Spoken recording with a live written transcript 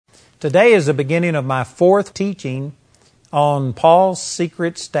Today is the beginning of my fourth teaching on Paul's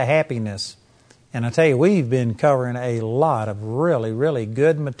secrets to happiness. And I tell you, we've been covering a lot of really, really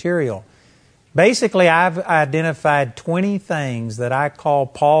good material. Basically, I've identified 20 things that I call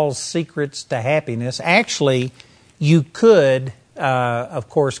Paul's secrets to happiness. Actually, you could, of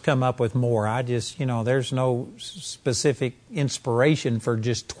course, come up with more. There's no specific inspiration for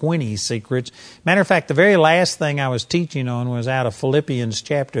just 20 secrets. Matter of fact, the very last thing I was teaching on was out of Philippians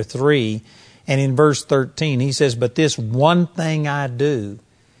chapter 3. And in verse 13, he says, "But this one thing I do."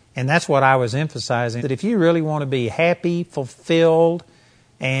 And that's what I was emphasizing, that if you really want to be happy, fulfilled,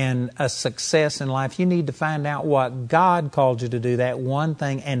 and a success in life, you need to find out what God called you to do, that one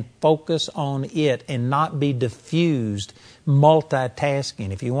thing, and focus on it and not be diffused,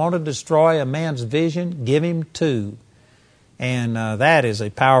 multitasking. If you want to destroy a man's vision, give him two. And that is a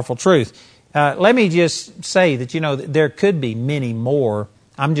powerful truth. Let me just say that, there could be many more.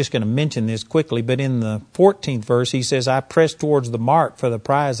 I'm just going to mention this quickly, but in the 14th verse, he says, "I press towards the mark for the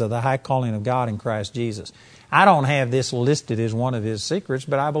prize of the high calling of God in Christ Jesus." I don't have this listed as one of his secrets,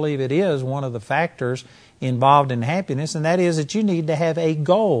 but I believe it is one of the factors involved in happiness, and that is that you need to have a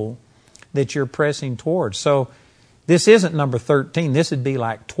goal that you're pressing towards. So this isn't number 13. This would be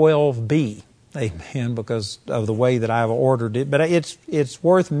like 12B, amen, because of the way that I've ordered it. But it's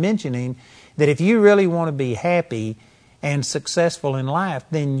worth mentioning that if you really want to be happy and successful in life,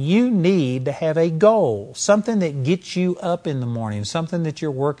 then you need to have a goal, something that gets you up in the morning, something that you're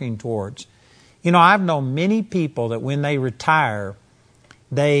working towards. I've known many people that when they retire,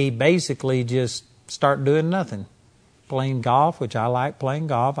 they basically just start doing nothing. Playing golf, which I like playing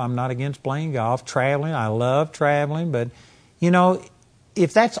golf. I'm not against playing golf. Traveling, I love traveling. But,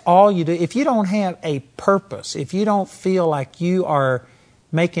 if that's all you do, if you don't have a purpose, if you don't feel like you are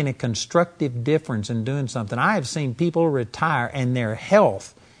making a constructive difference in doing something, I have seen people retire and their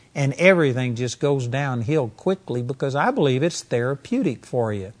health and everything just goes downhill quickly because I believe it's therapeutic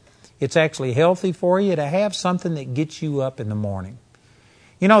for you. It's actually healthy for you to have something that gets you up in the morning.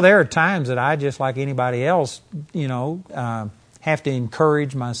 There are times that I, just like anybody else, have to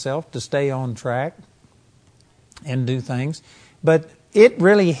encourage myself to stay on track and do things. But it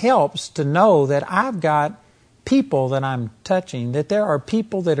really helps to know that I've got people that I'm touching, that there are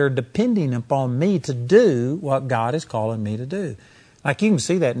people that are depending upon me to do what God is calling me to do. Like, you can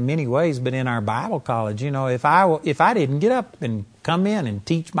see that in many ways, but in our Bible college, if I didn't get up and come in and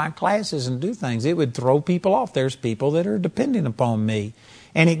teach my classes and do things, it would throw people off. There's people that are depending upon me.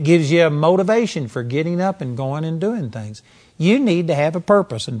 And it gives you a motivation for getting up and going and doing things. You need to have a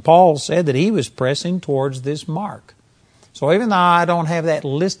purpose. And Paul said that he was pressing towards this mark. So even though I don't have that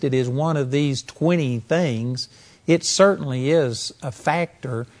listed as one of these 20 things, it certainly is a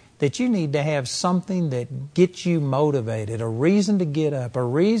factor that you need to have something that gets you motivated, a reason to get up, a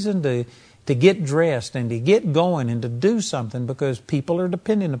reason to get dressed and to get going and to do something because people are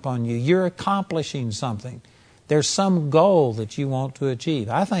depending upon you. You're accomplishing something. There's some goal that you want to achieve.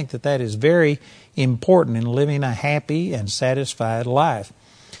 I think that is very important in living a happy and satisfied life.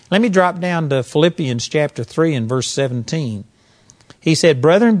 Let me drop down to Philippians chapter 3 and verse 17. He said,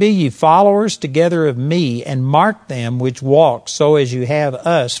 "Brethren, be ye followers together of me, and mark them which walk so as you have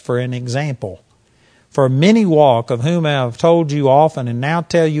us for an example. For many walk, of whom I have told you often, and now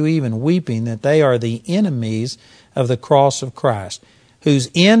tell you even weeping, that they are the enemies of the cross of Christ,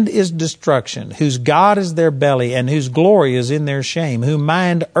 whose end is destruction, whose God is their belly, and whose glory is in their shame, who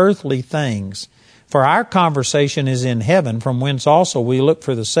mind earthly things. For our conversation is in heaven, from whence also we look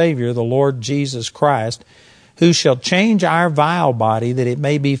for the Savior, the Lord Jesus Christ, who shall change our vile body, that it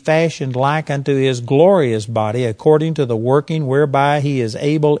may be fashioned like unto his glorious body, according to the working whereby he is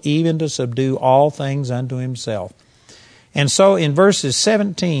able even to subdue all things unto himself." And so in verses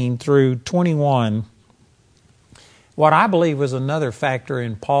 17 through 21, what I believe was another factor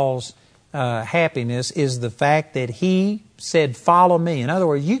in Paul's happiness is the fact that he said, "Follow me." In other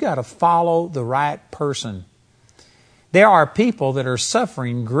words, you got to follow the right person. There are people that are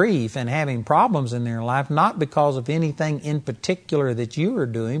suffering grief and having problems in their life, not because of anything in particular that you are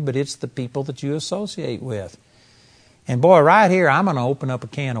doing, but it's the people that you associate with. And boy, right here, I'm going to open up a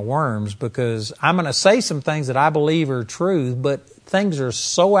can of worms because I'm going to say some things that I believe are true, but things are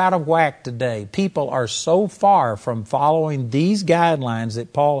so out of whack today. People are so far from following these guidelines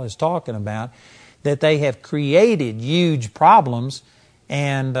that Paul is talking about that they have created huge problems.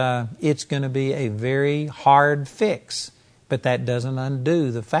 And it's going to be a very hard fix. But that doesn't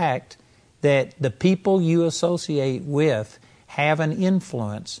undo the fact that the people you associate with have an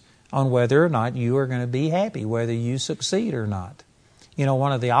influence on whether or not you are going to be happy, whether you succeed or not.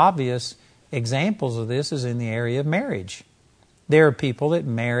 One of the obvious examples of this is in the area of marriage. There are people that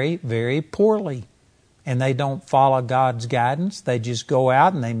marry very poorly, and they don't follow God's guidance. They just go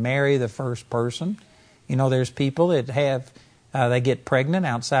out and they marry the first person. You know, there's people that have, they get pregnant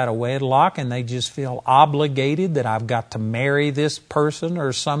outside of wedlock, and they just feel obligated that I've got to marry this person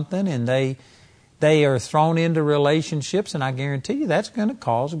or something, and they are thrown into relationships, and I guarantee you that's going to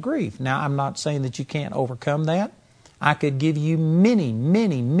cause grief. Now, I'm not saying that you can't overcome that. I could give you many,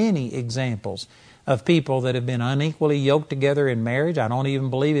 many, many examples of people that have been unequally yoked together in marriage. I don't even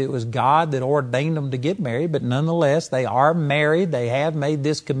believe it was God that ordained them to get married, but nonetheless, they are married. They have made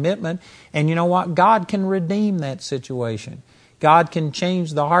this commitment. And you know what? God can redeem that situation. God can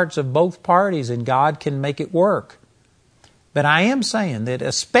change the hearts of both parties, and God can make it work. But I am saying that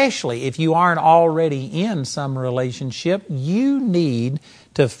especially if you aren't already in some relationship, you need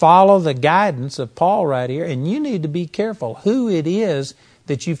to follow the guidance of Paul right here, and you need to be careful who it is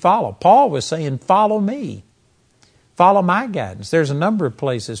that you follow. Paul was saying, follow me. Follow my guidance. There's a number of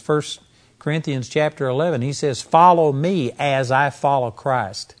places. 1 Corinthians chapter 11, he says, follow me as I follow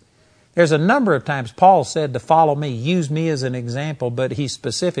Christ. There's a number of times Paul said to follow me, use me as an example, but he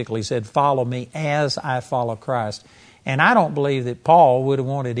specifically said, follow me as I follow Christ. And I don't believe that Paul would have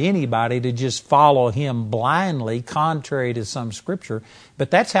wanted anybody to just follow him blindly, contrary to some Scripture.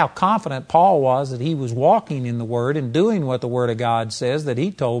 But that's how confident Paul was that he was walking in the Word and doing what the Word of God says, that he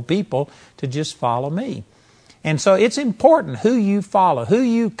told people to just follow me. And so it's important who you follow, who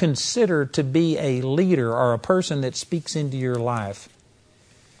you consider to be a leader or a person that speaks into your life.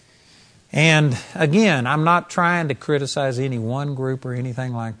 And again, I'm not trying to criticize any one group or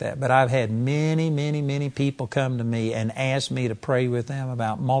anything like that, but I've had many, many, many people come to me and ask me to pray with them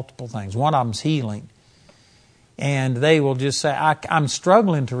about multiple things. One of them's healing. And they will just say, I'm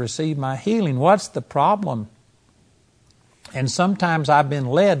struggling to receive my healing. What's the problem? And sometimes I've been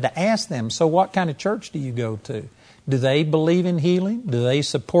led to ask them, so what kind of church do you go to? Do they believe in healing? Do they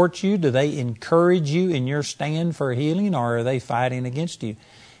support you? Do they encourage you in your stand for healing, or are they fighting against you?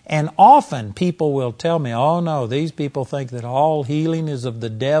 And often people will tell me, oh no, these people think that all healing is of the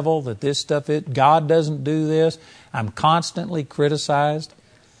devil, that this stuff, God doesn't do this. I'm constantly criticized.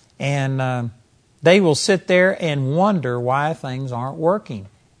 And they will sit there and wonder why things aren't working.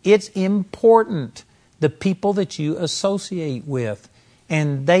 It's important, the people that you associate with,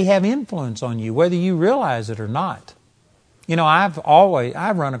 and they have influence on you, whether you realize it or not. You know, I've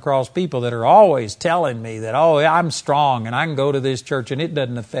run across people that are always telling me that, oh, I'm strong and I can go to this church and it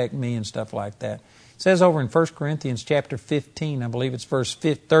doesn't affect me and stuff like that. It says over in 1 Corinthians chapter 15, I believe it's verse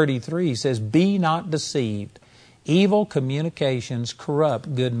 33, he says, be not deceived. Evil communications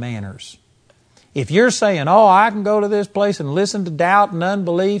corrupt good manners. If you're saying, oh, I can go to this place and listen to doubt and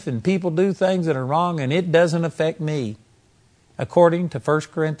unbelief and people do things that are wrong and it doesn't affect me, according to 1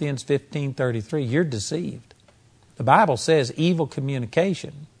 Corinthians 15:33, you're deceived. The Bible says evil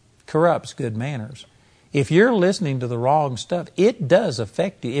communication corrupts good manners. If you're listening to the wrong stuff, it does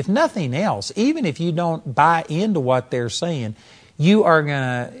affect you. If nothing else, even if you don't buy into what they're saying, you are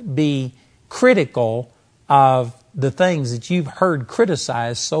going to be critical of the things that you've heard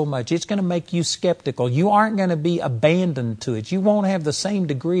criticized so much. It's going to make you skeptical. You aren't going to be abandoned to it. You won't have the same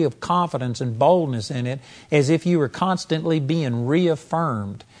degree of confidence and boldness in it as if you were constantly being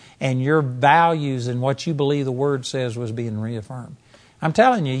reaffirmed and your values and what you believe the Word says was being reaffirmed. I'm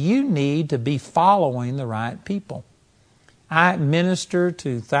telling you, you need to be following the right people. I minister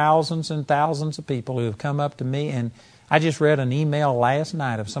to thousands and thousands of people who have come up to me, and I just read an email last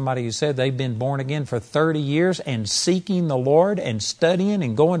night of somebody who said they've been born again for 30 years and seeking the Lord and studying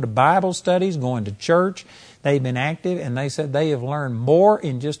and going to Bible studies, going to church. They've been active, and they said they have learned more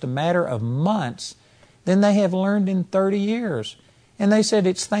in just a matter of months than they have learned in 30 years. And they said,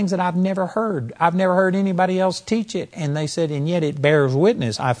 it's things that I've never heard. I've never heard anybody else teach it. And they said, and yet it bears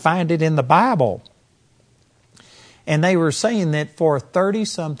witness. I find it in the Bible. And they were saying that for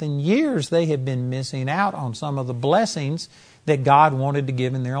 30-something years they had been missing out on some of the blessings that God wanted to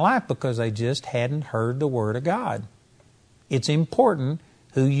give in their life because they just hadn't heard the Word of God. It's important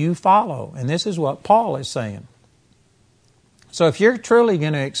who you follow. And this is what Paul is saying. So if you're truly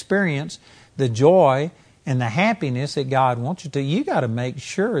going to experience the joy and the happiness that God wants you to, you got to make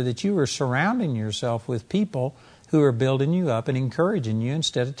sure that you are surrounding yourself with people who are building you up and encouraging you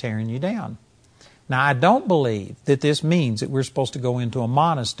instead of tearing you down. Now, I don't believe that this means that we're supposed to go into a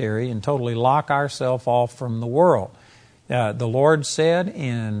monastery and totally lock ourselves off from the world. The Lord said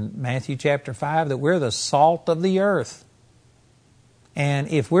in Matthew chapter 5 that we're the salt of the earth. And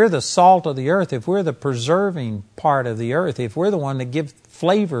if we're the salt of the earth, if we're the preserving part of the earth, if we're the one that give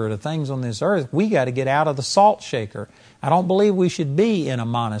flavor to things on this earth, we got to get out of the salt shaker. I don't believe we should be in a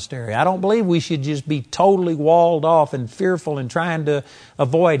monastery. I don't believe we should just be totally walled off and fearful and trying to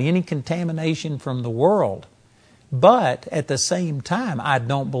avoid any contamination from the world. But at the same time, I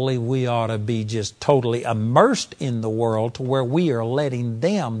don't believe we ought to be just totally immersed in the world to where we are letting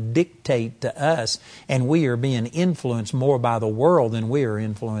them dictate to us and we are being influenced more by the world than we are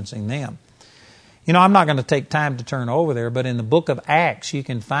influencing them. You know, I'm not going to take time to turn over there, but in the book of Acts you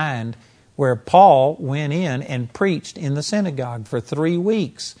can find where Paul went in and preached in the synagogue for 3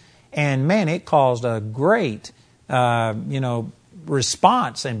 weeks. And man, it caused a great,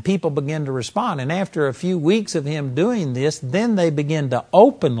 response, and people began to respond. And after a few weeks of him doing this, then they began to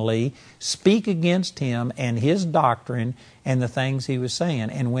openly speak against him and his doctrine and the things he was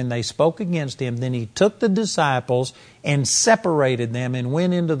saying. And when they spoke against him, then he took the disciples and separated them and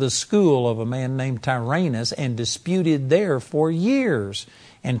went into the school of a man named Tyrannus and disputed there for years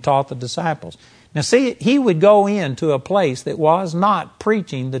and taught the disciples. Now see, he would go into a place that was not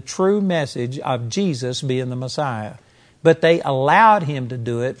preaching the true message of Jesus being the Messiah. But they allowed him to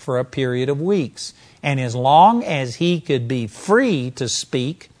do it for a period of weeks. And as long as he could be free to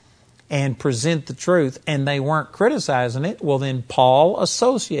speak and present the truth, and they weren't criticizing it, well then Paul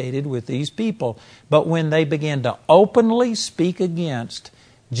associated with these people. But when they began to openly speak against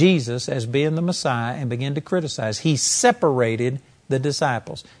Jesus as being the Messiah and began to criticize, he separated the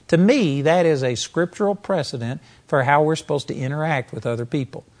disciples. To me, that is a scriptural precedent for how we're supposed to interact with other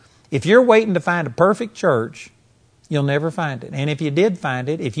people. If you're waiting to find a perfect church, you'll never find it. And if you did find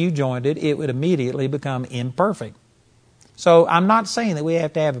it, if you joined it, it would immediately become imperfect. So I'm not saying that we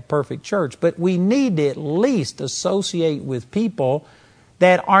have to have a perfect church, but we need to at least associate with people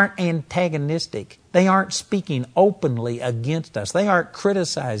that aren't antagonistic. They aren't speaking openly against us. They aren't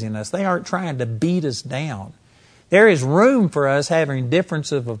criticizing us. They aren't trying to beat us down. There is room for us having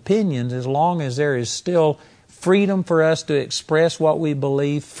difference of opinions as long as there is still freedom for us to express what we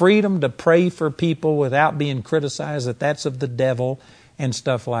believe, freedom to pray for people without being criticized that that's of the devil and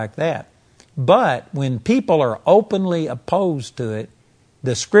stuff like that. But when people are openly opposed to it,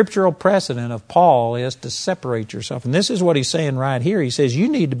 the scriptural precedent of Paul is to separate yourself. And this is what he's saying right here. He says, you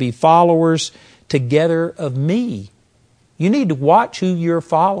need to be followers together of me. You need to watch who you're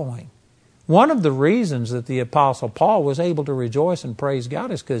following. One of the reasons that the Apostle Paul was able to rejoice and praise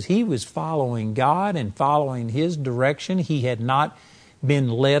God is because he was following God and following His direction. He had not been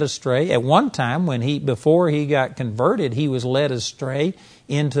led astray. At one time, before he got converted, he was led astray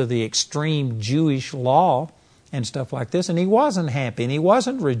into the extreme Jewish law and stuff like this, and he wasn't happy and he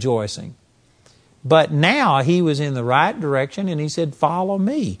wasn't rejoicing. But now he was in the right direction, and he said, follow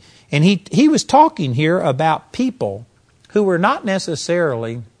me. And he was talking here about people who were not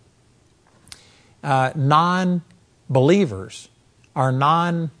necessarily non-believers or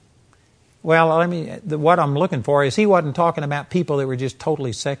what I'm looking for is he wasn't talking about people that were just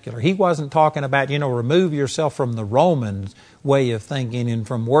totally secular. He wasn't talking about, remove yourself from the Roman way of thinking and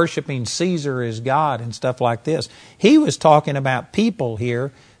from worshiping Caesar as God and stuff like this. He was talking about people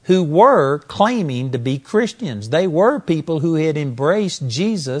here who were claiming to be Christians. They were people who had embraced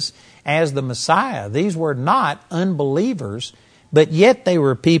Jesus as the Messiah. These were not unbelievers, but yet they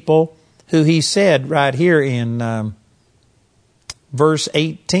were people who he said right here in verse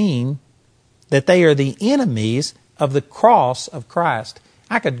 18 that they are the enemies of the cross of Christ.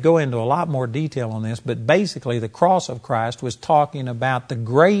 I could go into a lot more detail on this, but basically the cross of Christ was talking about the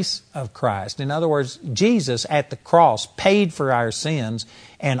grace of Christ. In other words, Jesus at the cross paid for our sins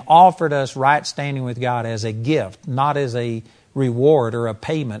and offered us right standing with God as a gift, not as a reward or a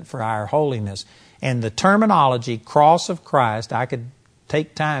payment for our holiness. And the terminology, cross of Christ, I could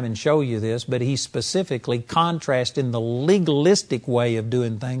take time and show you this, but he specifically contrasted the legalistic way of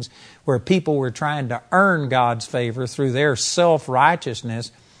doing things where people were trying to earn God's favor through their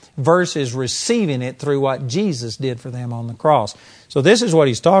self-righteousness versus receiving it through what Jesus did for them on the cross. So this is what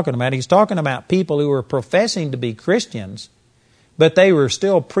he's talking about. He's talking about people who were professing to be Christians, but they were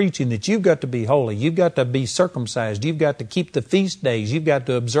still preaching that you've got to be holy, you've got to be circumcised, you've got to keep the feast days, you've got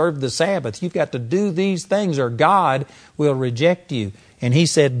to observe the Sabbath, you've got to do these things or God will reject you. And he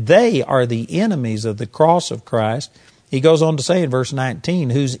said they are the enemies of the cross of Christ. He goes on to say in verse 19,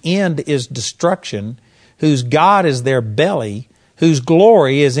 whose end is destruction, whose God is their belly, whose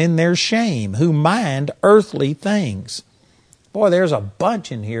glory is in their shame, who mind earthly things. Boy, there's a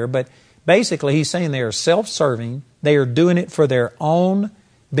bunch in here, but basically he's saying they are self-serving. They are doing it for their own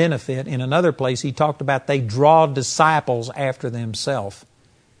benefit. In another place, he talked about they draw disciples after themselves.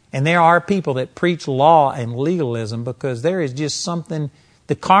 And there are people that preach law and legalism because there is just something,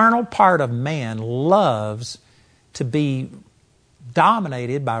 the carnal part of man loves to be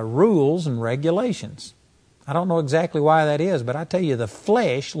dominated by rules and regulations. I don't know exactly why that is, but I tell you, the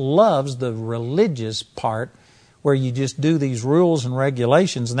flesh loves the religious part where you just do these rules and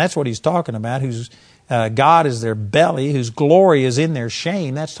regulations, and that's what he's talking about, whose God is their belly, whose glory is in their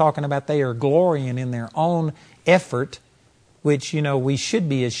shame. That's talking about they are glorying in their own effort, which, we should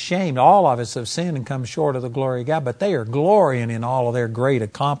be ashamed. All of us have sinned and come short of the glory of God, but they are glorying in all of their great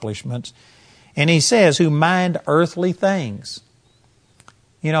accomplishments. And he says, who mind earthly things.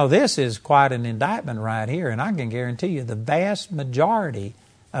 This is quite an indictment right here, and I can guarantee you the vast majority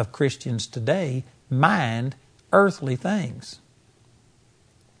of Christians today mind earthly things.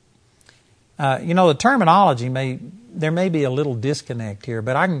 The terminology there may be a little disconnect here,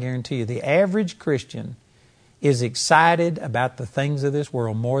 but I can guarantee you the average Christian is excited about the things of this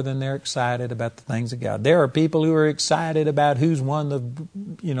world more than they're excited about the things of God. There are people who are excited about who's won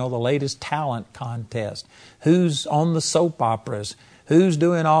the latest talent contest, who's on the soap operas, who's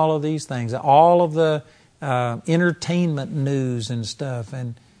doing all of these things, all of the entertainment news and stuff,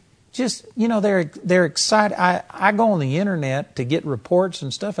 and just they're excited. I go on the internet to get reports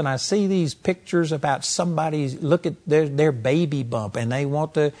and stuff, and I see these pictures about somebody's look at their baby bump, and they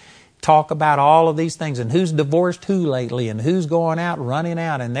want to talk about all of these things and who's divorced who lately and who's going out running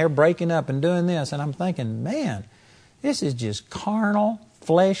out and they're breaking up and doing this. And I'm thinking, man, this is just carnal,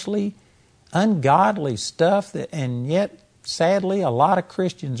 fleshly, ungodly stuff. And yet, sadly, a lot of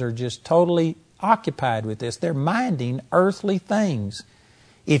Christians are just totally occupied with this. They're minding earthly things.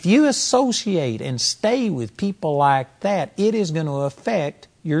 If you associate and stay with people like that, it is going to affect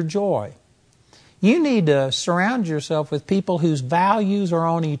your joy. You need to surround yourself with people whose values are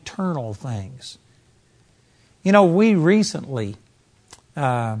on eternal things. We recently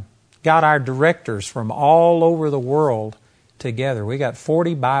got our directors from all over the world together. We got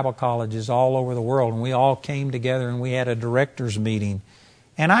 40 Bible colleges all over the world, and we all came together and we had a directors meeting.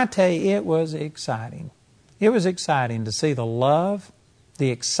 And I tell you, it was exciting. It was exciting to see the love, the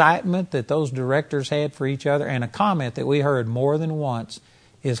excitement that those directors had for each other, and a comment that we heard more than once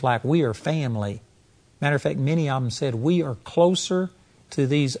is like, we are family. Matter of fact, many of them said, we are closer to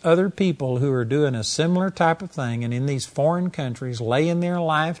these other people who are doing a similar type of thing and in these foreign countries, laying their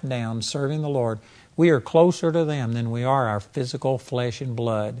life down, serving the Lord. We are closer to them than we are our physical flesh and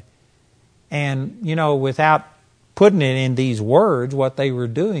blood. And, without putting it in these words, what they were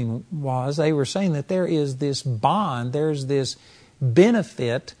doing was they were saying that there is this bond, there's this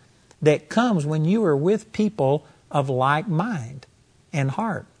benefit that comes when you are with people of like mind and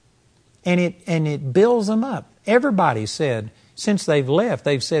heart. And it builds them up. Everybody said, since they've left,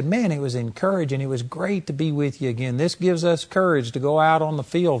 they've said, man, it was encouraging. It was great to be with you again. This gives us courage to go out on the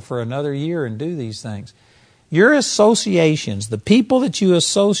field for another year and do these things. Your associations, the people that you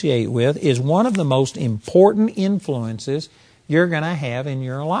associate with, is one of the most important influences you're going to have in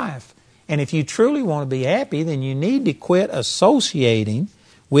your life. And if you truly want to be happy, then you need to quit associating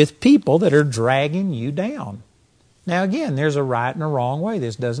with people that are dragging you down. Now again, there's a right and a wrong way.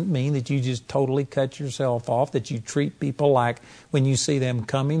 This doesn't mean that you just totally cut yourself off, that you treat people like when you see them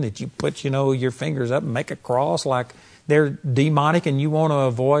coming, that you put, your fingers up and make a cross like they're demonic and you want to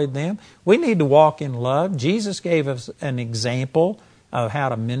avoid them. We need to walk in love. Jesus gave us an example of how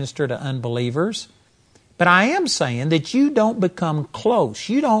to minister to unbelievers. But I am saying that you don't become close.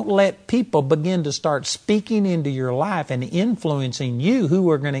 You don't let people begin to start speaking into your life and influencing you who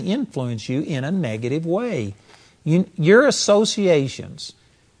are going to influence you in a negative way. Your associations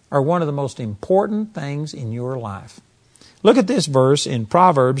are one of the most important things in your life. Look at this verse in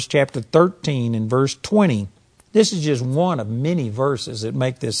Proverbs chapter 13 and verse 20. This is just one of many verses that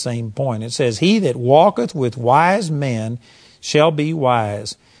make this same point. It says, he that walketh with wise men shall be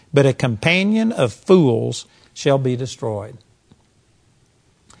wise, but a companion of fools shall be destroyed.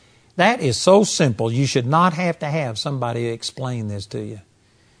 That is so simple. You should not have to have somebody explain this to you.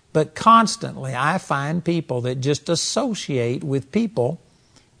 But constantly I find people that just associate with people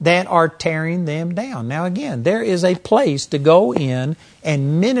that are tearing them down. Now again, there is a place to go in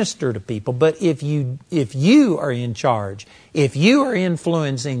and minister to people, but if you are in charge, if you are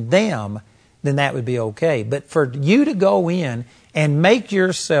influencing them, then that would be okay. But for you to go in and make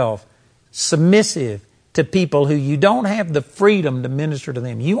yourself submissive to people who you don't have the freedom to minister to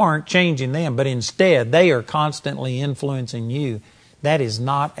them, you aren't changing them, but instead they are constantly influencing you, that is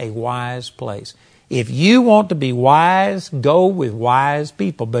not a wise place. If you want to be wise, go with wise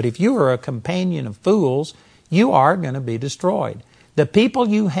people. But if you are a companion of fools, you are going to be destroyed. The people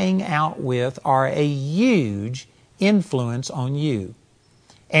you hang out with are a huge influence on you.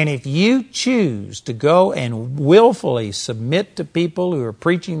 And if you choose to go and willfully submit to people who are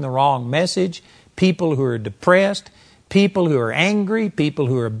preaching the wrong message, people who are depressed, people who are angry, people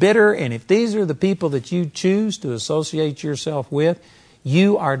who are bitter, and if these are the people that you choose to associate yourself with,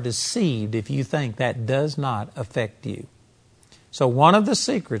 you are deceived if you think that does not affect you. So one of the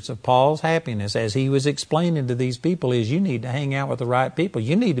secrets of Paul's happiness, as he was explaining to these people, is you need to hang out with the right people.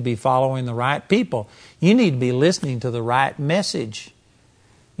 You need to be following the right people. You need to be listening to the right message.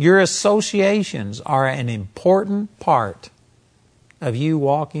 Your associations are an important part of you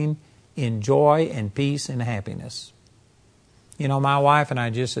walking in joy and peace and happiness. You know, my wife and I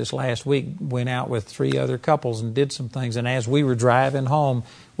just this last week went out with 3 other couples and did some things. And as we were driving home,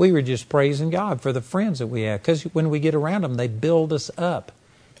 we were just praising God for the friends that we have. Because when we get around them, they build us up.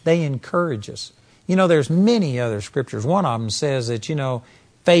 They encourage us. You know, there's many other scriptures. One of them says that, you know,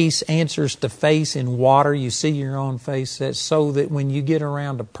 face answers to face in water. You see your own face. That's so that when you get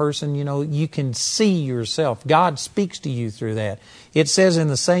around a person, you know, you can see yourself. God speaks to you through that. It says in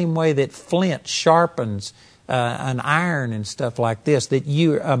the same way that flint sharpens an iron and stuff like this, that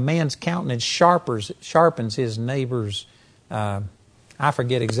a man's countenance sharpens his neighbor's. I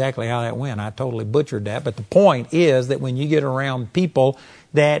forget exactly how that went. I totally butchered that. But the point is that when you get around people,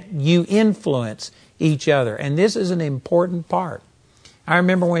 that you influence each other. And this is an important part. I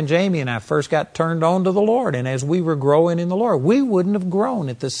remember when Jamie and I first got turned on to the Lord, and as we were growing in the Lord, we wouldn't have grown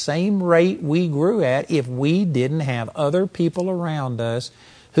at the same rate we grew at if we didn't have other people around us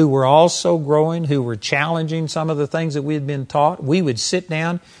who were also growing, who were challenging some of the things that we had been taught. We would sit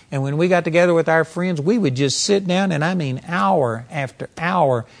down, and when we got together with our friends, we would just sit down and, I mean, hour after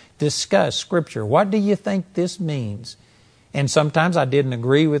hour, discuss Scripture. What do you think this means? And sometimes I didn't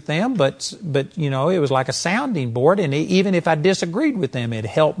agree with them, but you know, it was like a sounding board, and even if I disagreed with them, it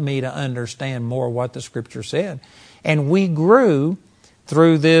helped me to understand more what the Scripture said. And we grew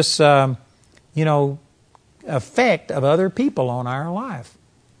through this, effect of other people on our life.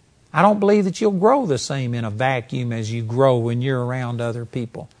 I don't believe that you'll grow the same in a vacuum as you grow when you're around other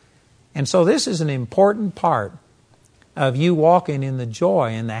people. And so this is an important part of you walking in the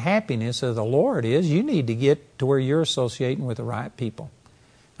joy and the happiness of the Lord is you need to get to where you're associating with the right people.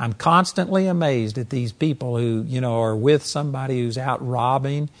 I'm constantly amazed at these people who, you know, are with somebody who's out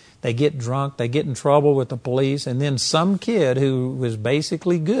robbing. They get drunk, they get in trouble with the police, and then some kid who was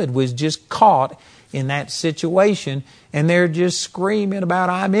basically good was just caught in that situation, and they're just screaming about,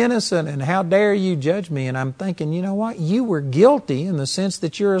 I'm innocent, and how dare you judge me? And I'm thinking, you know what? You were guilty in the sense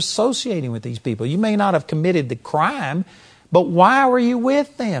that you're associating with these people. You may not have committed the crime, but why were you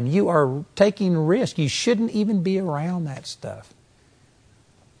with them? You are taking risk. You shouldn't even be around that stuff.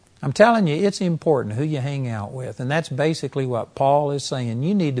 I'm telling you, it's important who you hang out with, and that's basically what Paul is saying.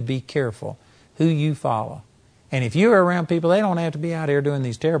 You need to be careful who you follow. And if you're around people, they don't have to be out here doing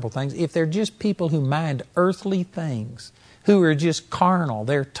these terrible things. If they're just people who mind earthly things, who are just carnal,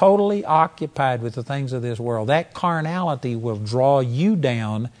 they're totally occupied with the things of this world, that carnality will draw you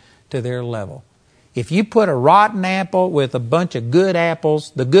down to their level. If you put a rotten apple with a bunch of good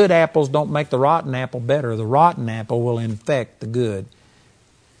apples, the good apples don't make the rotten apple better. The rotten apple will infect the good.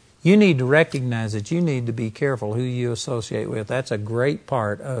 You need to recognize that you need to be careful who you associate with. That's a great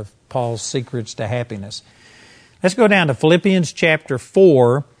part of Paul's secrets to happiness. Let's go down to Philippians chapter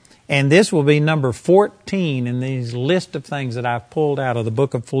 4, and this will be number 14 in these list of things that I've pulled out of the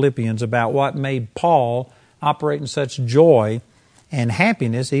book of Philippians about what made Paul operate in such joy and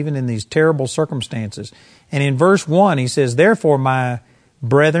happiness even in these terrible circumstances. And in verse 1 he says, Therefore, my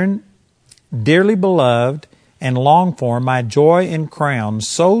brethren, dearly beloved and longed for, my joy and crown,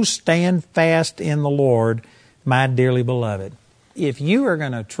 so stand fast in the Lord, my dearly beloved. If you are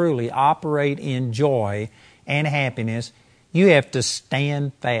going to truly operate in joy and happiness, you have to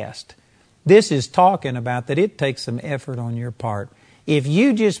stand fast. This is talking about that it takes some effort on your part. If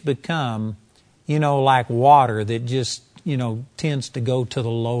you just become, like water that just, tends to go to the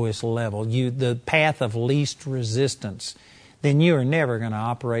lowest level, the path of least resistance, then you are never going to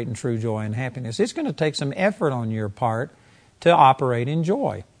operate in true joy and happiness. It's going to take some effort on your part to operate in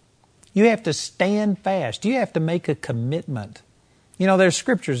joy. You have to stand fast. You have to make a commitment. There's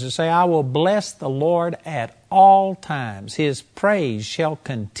scriptures that say, I will bless the Lord at all times. His praise shall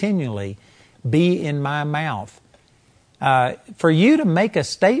continually be in my mouth. For you to make a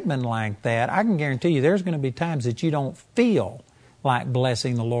statement like that, I can guarantee you there's going to be times that you don't feel like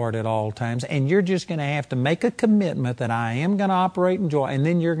blessing the Lord at all times, and you're just going to have to make a commitment that I am going to operate in joy, and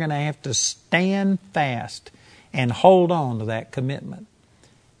then you're going to have to stand fast and hold on to that commitment.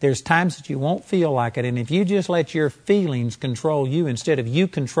 There's times that you won't feel like it, and if you just let your feelings control you instead of you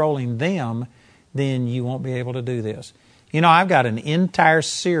controlling them, then you won't be able to do this. You know, I've got an entire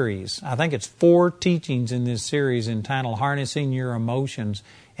series. I think it's 4 teachings in this series entitled Harnessing Your Emotions.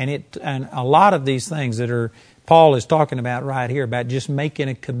 And a lot of these things that Paul is talking about right here, about just making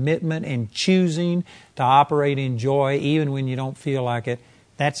a commitment and choosing to operate in joy even when you don't feel like it,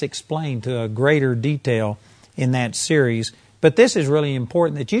 that's explained to a greater detail in that series. But this is really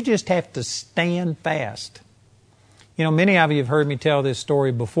important, that you just have to stand fast. You know, many of you have heard me tell this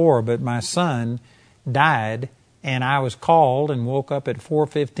story before, but my son died, and I was called and woke up at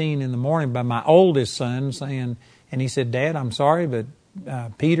 4:15 in the morning by my oldest son saying, and he said, "Dad, I'm sorry, but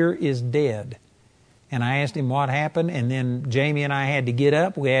Peter is dead." And I asked him what happened, and then Jamie and I had to get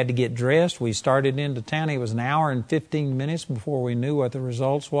up. We had to get dressed. We started into town. It was an hour and 15 minutes before we knew what the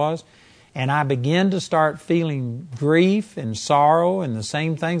results was. And I began to start feeling grief and sorrow and the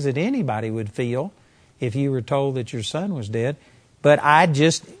same things that anybody would feel if you were told that your son was dead. But I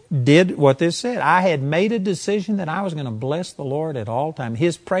just did what this said. I had made a decision that I was going to bless the Lord at all times.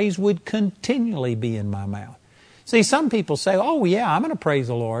 His praise would continually be in my mouth. See, some people say, "Oh, yeah, I'm going to praise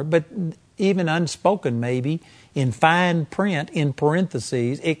the Lord," but even unspoken maybe, in fine print, in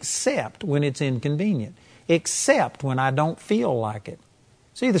parentheses, except when it's inconvenient, except when I don't feel like it.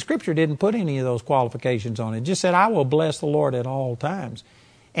 See, the Scripture didn't put any of those qualifications on it. It just said, "I will bless the Lord at all times."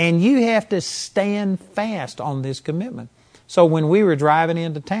 And you have to stand fast on this commitment. So when we were driving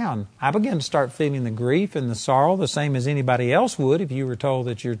into town, I began to start feeling the grief and the sorrow, the same as anybody else would if you were told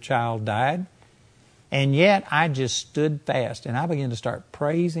that your child died. And yet I just stood fast, and I began to start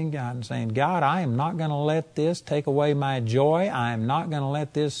praising God and saying, "God, I am not going to let this take away my joy. I am not going to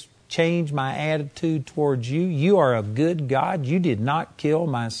let this change my attitude towards you. You are a good God. You did not kill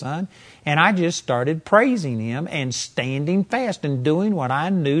my son." And I just started praising Him and standing fast and doing what I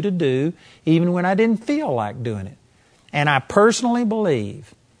knew to do, even when I didn't feel like doing it. And I personally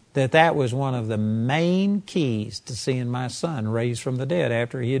believe that that was one of the main keys to seeing my son raised from the dead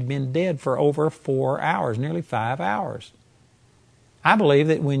after he had been dead for over 4 hours, nearly 5 hours. I believe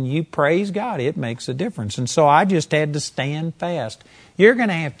that when you praise God, it makes a difference. And so I just had to stand fast. You're going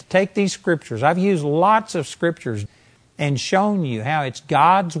to have to take these scriptures. I've used lots of scriptures and shown you how it's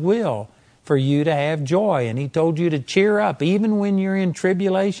God's will for you to have joy. And He told you to cheer up even when you're in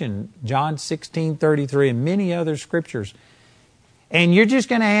tribulation. John 16:33 and many other scriptures. And you're just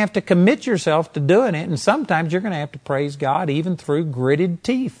going to have to commit yourself to doing it. And sometimes you're going to have to praise God even through gritted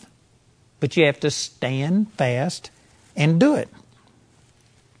teeth. But you have to stand fast and do it.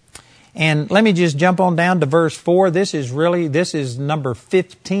 And let me just jump on down to verse 4. This is number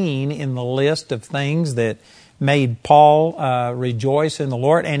 15 in the list of things that made Paul rejoice in the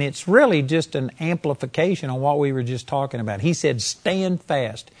Lord. And it's really just an amplification on what we were just talking about. He said, stand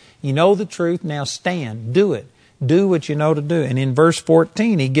fast. You know the truth, now stand. Do it. Do what you know to do. And in verse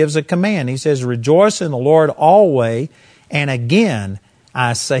 14, he gives a command. He says, rejoice in the Lord always, and again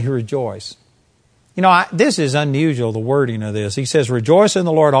I say rejoice. You know, this is unusual, the wording of this. He says, rejoice in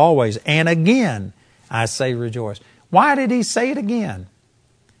the Lord always, and again I say rejoice. Why did he say it again?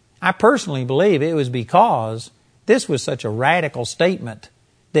 I personally believe it was because this was such a radical statement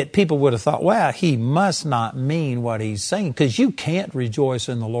that people would have thought, well, he must not mean what he's saying, because you can't rejoice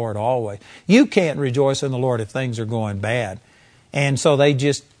in the Lord always. You can't rejoice in the Lord if things are going bad. And so they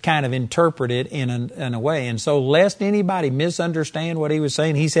just kind of interpret it in a way. And so lest anybody misunderstand what he was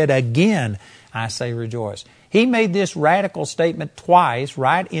saying, he said, again, I say rejoice. He made this radical statement twice,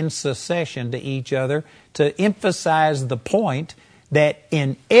 right in succession to each other, to emphasize the point that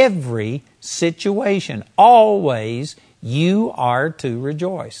in every situation, always, you are to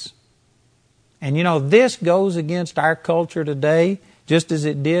rejoice. And you know, this goes against our culture today, just as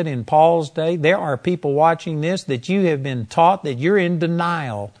it did in Paul's day. There are people watching this that you have been taught that you're in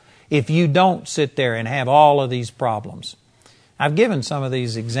denial if you don't sit there and have all of these problems. I've given some of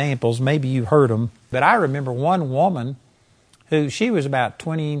these examples. Maybe you've heard them. But I remember one woman she was about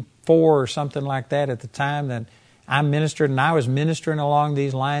 24 or something like that at the time that I ministered, and I was ministering along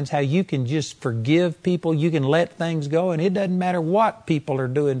these lines, how you can just forgive people, you can let things go, and it doesn't matter what people are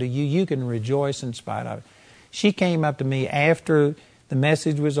doing to you, you can rejoice in spite of it. She came up to me after the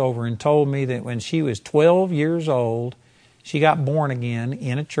message was over and told me that when she was 12 years old, she got born again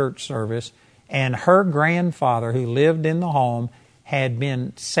in a church service, and her grandfather, who lived in the home, had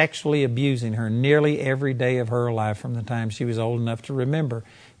been sexually abusing her nearly every day of her life from the time she was old enough to remember.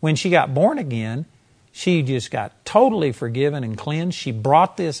 When she got born again, she just got totally forgiven and cleansed. She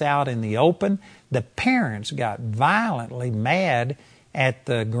brought this out in the open. The parents got violently mad at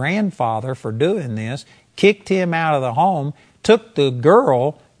the grandfather for doing this, kicked him out of the home, took the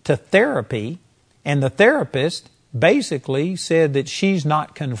girl to therapy, and the therapist basically said that she's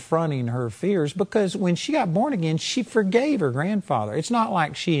not confronting her fears because when she got born again, she forgave her grandfather. It's not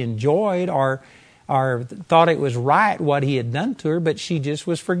like she enjoyed or thought it was right what he had done to her, but she just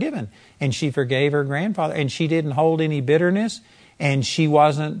was forgiven. And she forgave her grandfather, and she didn't hold any bitterness, and she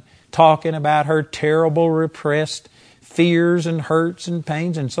wasn't talking about her terrible repressed fears and hurts and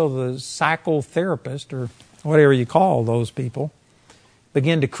pains. And so the psychotherapist, or whatever you call those people,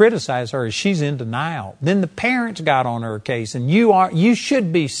 began to criticize her as she's in denial. Then the parents got on her case, and you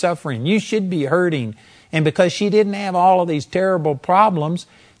should be suffering, you should be hurting. And because she didn't have all of these terrible problems,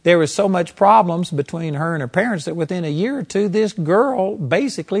 there was so much problems between her and her parents that within a year or two, this girl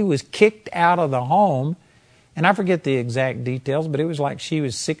basically was kicked out of the home. And I forget the exact details, but it was like she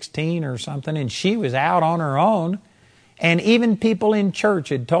was 16 or something, and she was out on her own. And even people in church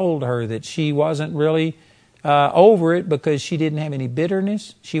had told her that she wasn't really over it because she didn't have any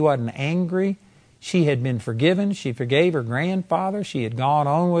bitterness. She wasn't angry. She had been forgiven. She forgave her grandfather. She had gone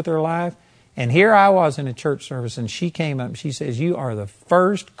on with her life. And here I was in a church service, and she came up and she says, "You are the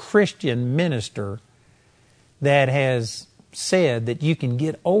first Christian minister that has said that you can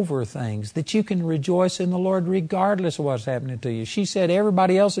get over things, that you can rejoice in the Lord regardless of what's happening to you." She said,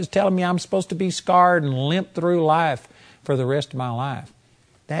 "Everybody else is telling me I'm supposed to be scarred and limp through life for the rest of my life."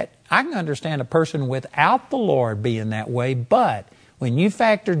 That I can understand a person without the Lord being that way, but when you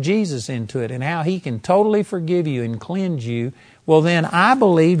factor Jesus into it and how He can totally forgive you and cleanse you, well then I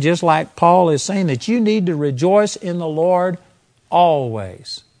believe, just like Paul is saying, that you need to rejoice in the Lord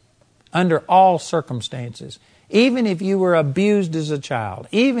always, under all circumstances. Even if you were abused as a child,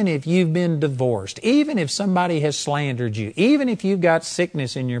 even if you've been divorced, even if somebody has slandered you, even if you've got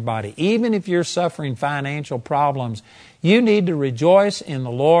sickness in your body, even if you're suffering financial problems, you need to rejoice in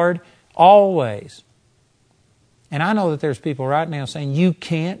the Lord always. And I know that there's people right now saying you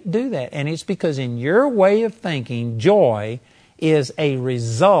can't do that. And it's because in your way of thinking, joy is a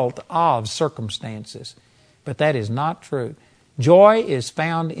result of circumstances. But that is not true. Joy is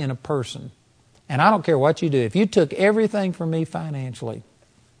found in a person. And I don't care what you do. If you took everything from me financially,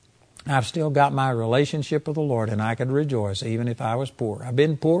 I've still got my relationship with the Lord, and I could rejoice even if I was poor. I've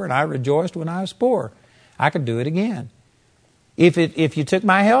been poor, and I rejoiced when I was poor. I could do it again. If you took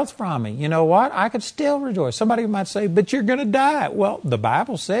my health from me, you know what? I could still rejoice. Somebody might say, "But you're going to die." Well, the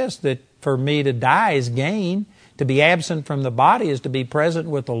Bible says that for me to die is gain. To be absent from the body is to be present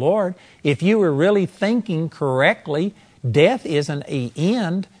with the Lord. If you were really thinking correctly, death isn't an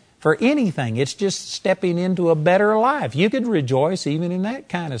end for anything. It's just stepping into a better life. You could rejoice even in that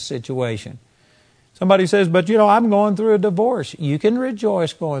kind of situation. Somebody says, "But I'm going through a divorce." You can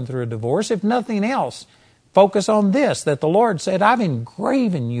rejoice going through a divorce. If nothing else, focus on this, that the Lord said, "I've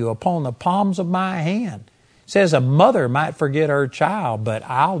engraven you upon the palms of my hand." It says a mother might forget her child, but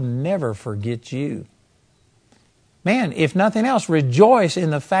I'll never forget you. Man, if nothing else, rejoice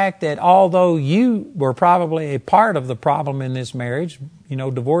in the fact that although you were probably a part of the problem in this marriage,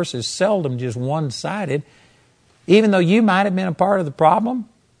 divorce is seldom just one-sided, even though you might have been a part of the problem,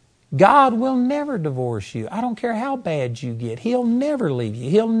 God will never divorce you. I don't care how bad you get. He'll never leave you.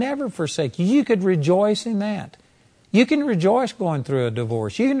 He'll never forsake you. You could rejoice in that. You can rejoice going through a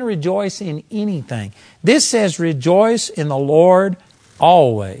divorce. You can rejoice in anything. This says rejoice in the Lord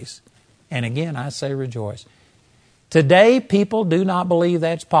always. And again, I say rejoice. Today, people do not believe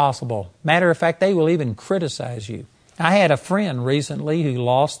that's possible. Matter of fact, they will even criticize you. I had a friend recently who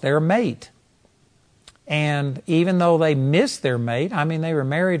lost their mate. And even though they missed their mate, they were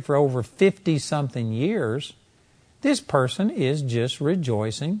married for over 50-something years, this person is just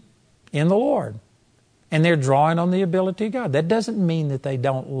rejoicing in the Lord. And they're drawing on the ability of God. That doesn't mean that they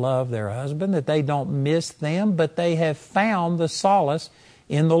don't love their husband, that they don't miss them, but they have found the solace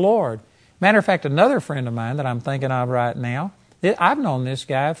in the Lord. Matter of fact, another friend of mine that I'm thinking of right now, I've known this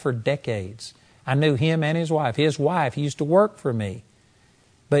guy for decades. I knew him and his wife. His wife used to work for me.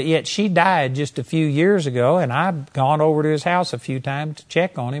 But yet she died just a few years ago, and I've gone over to his house a few times to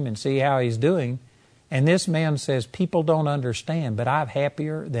check on him and see how he's doing. And this man says, "People don't understand, but I'm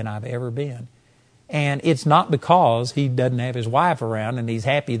happier than I've ever been." And it's not because he doesn't have his wife around and he's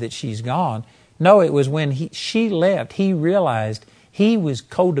happy that she's gone. No, it was when she left, he realized he was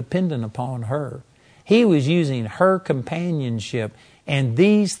codependent upon her. He was using her companionship and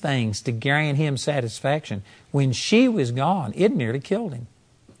these things to grant him satisfaction. When she was gone, it nearly killed him.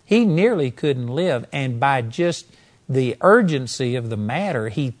 He nearly couldn't live, and by just the urgency of the matter,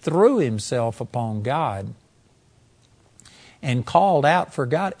 he threw himself upon God and called out for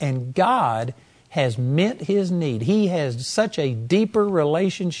God, and God has met his need. He has such a deeper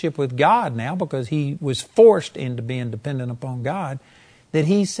relationship with God now because he was forced into being dependent upon God, that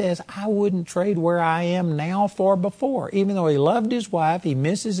he says, I wouldn't trade where I am now for before. Even though he loved his wife, he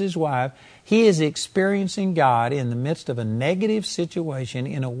misses his wife, he is experiencing God in the midst of a negative situation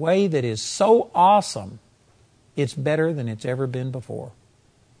in a way that is so awesome, it's better than it's ever been before.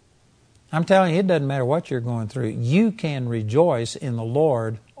 I'm telling you, it doesn't matter what you're going through. You can rejoice in the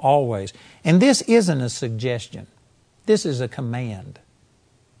Lord always. And this isn't a suggestion. This is a command.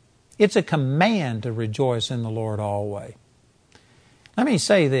 It's a command to rejoice in the Lord always. Let me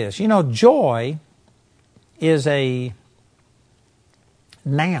say this. You know, joy is a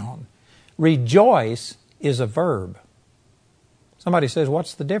noun. Rejoice is a verb. Somebody says,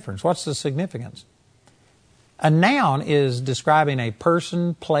 what's the difference? What's the significance? A noun is describing a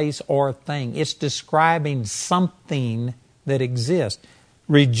person, place, or thing. It's describing something that exists.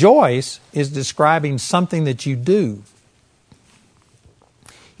 Rejoice is describing something that you do.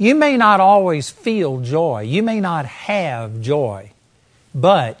 You may not always feel joy. You may not have joy.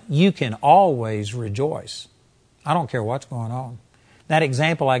 But you can always rejoice. I don't care what's going on. That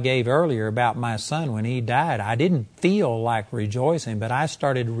example I gave earlier about my son when he died, I didn't feel like rejoicing, but I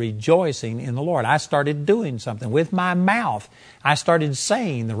started rejoicing in the Lord. I started doing something with my mouth. I started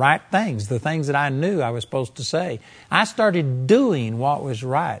saying the right things, the things that I knew I was supposed to say. I started doing what was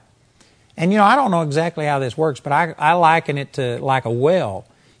right. And you know, I don't know exactly how this works, but I liken it to like a well.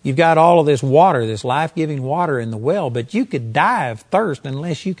 You've got all of this water, this life-giving water in the well, but you could die of thirst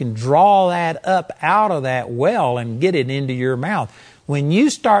unless you can draw that up out of that well and get it into your mouth. When you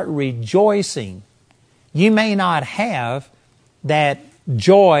start rejoicing, you may not have that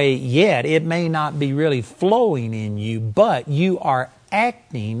joy yet. It may not be really flowing in you, but you are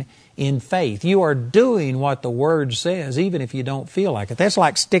acting in faith. You are doing what the Word says, even if you don't feel like it. That's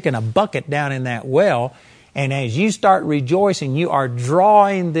like sticking a bucket down in that well. And as you start rejoicing, you are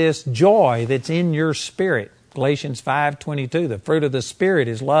drawing this joy that's in your spirit. Galatians 5:22, the fruit of the Spirit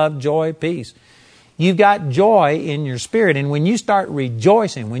is love, joy, peace. You've got joy in your spirit. And when you start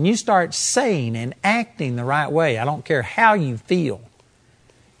rejoicing, when you start saying and acting the right way, I don't care how you feel,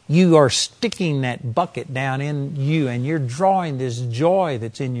 you are sticking that bucket down in you and you're drawing this joy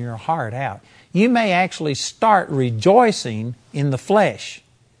that's in your heart out. You may actually start rejoicing in the flesh,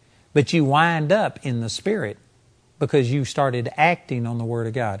 but you wind up in the Spirit because you started acting on the Word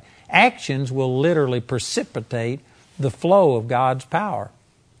of God. Actions will literally precipitate the flow of God's power.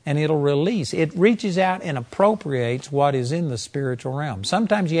 And it'll release. It reaches out and appropriates what is in the spiritual realm.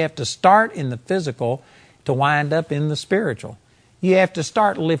 Sometimes you have to start in the physical to wind up in the spiritual. You have to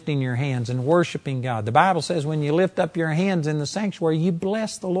start lifting your hands and worshiping God. The Bible says when you lift up your hands in the sanctuary, you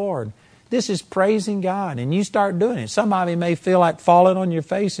bless the Lord. This is praising God, and you start doing it. Some of you may feel like falling on your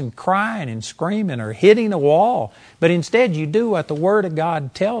face and crying and screaming or hitting a wall, but instead you do what the Word of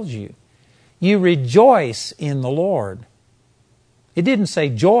God tells you. You rejoice in the Lord. It didn't say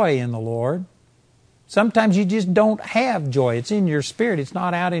joy in the Lord. Sometimes you just don't have joy. It's in your spirit. It's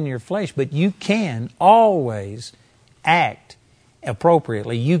not out in your flesh. But you can always act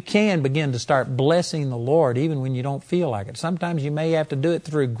appropriately. You can begin to start blessing the Lord even when you don't feel like it. Sometimes you may have to do it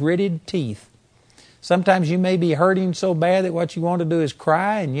through gritted teeth. Sometimes you may be hurting so bad that what you want to do is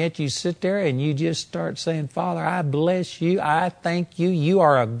cry, and yet you sit there and you just start saying, Father, I bless you. I thank you. You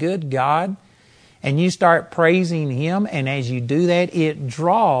are a good God. And you start praising Him, and as you do that, it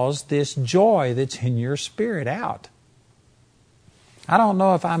draws this joy that's in your spirit out. I don't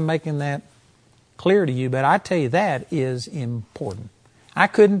know if I'm making that clear to you, but I tell you that is important. I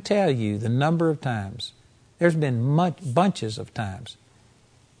couldn't tell you the number of times. There's been bunches of times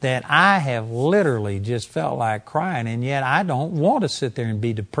that I have literally just felt like crying, and yet I don't want to sit there and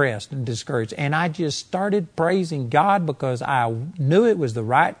be depressed and discouraged. And I just started praising God because I knew it was the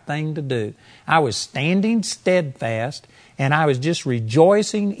right thing to do. I was standing steadfast, and I was just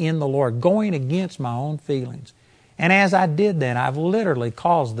rejoicing in the Lord, going against my own feelings. And as I did that, I've literally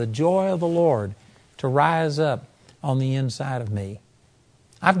caused the joy of the Lord to rise up on the inside of me.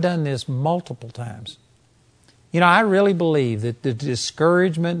 I've done this multiple times. You know, I really believe that the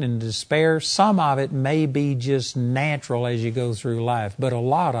discouragement and despair, some of it may be just natural as you go through life, but a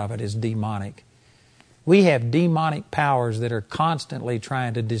lot of it is demonic. We have demonic powers that are constantly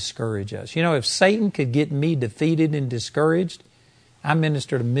trying to discourage us. You know, if Satan could get me defeated and discouraged, I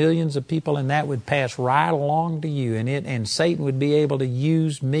minister to millions of people, and that would pass right along to you, and Satan would be able to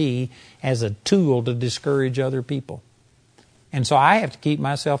use me as a tool to discourage other people. And so I have to keep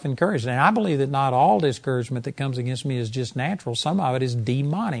myself encouraged. And I believe that not all discouragement that comes against me is just natural. Some of it is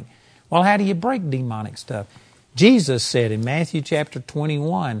demonic. Well, how do you break demonic stuff? Jesus said in Matthew chapter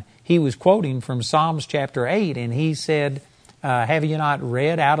 21, He was quoting from Psalms chapter 8, and He said, have you not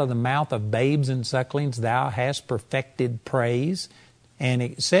read, out of the mouth of babes and sucklings thou hast perfected praise? And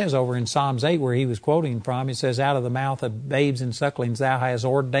it says over in Psalms 8 where he was quoting from, it says, out of the mouth of babes and sucklings thou hast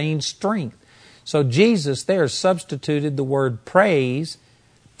ordained strength. So Jesus there substituted the word praise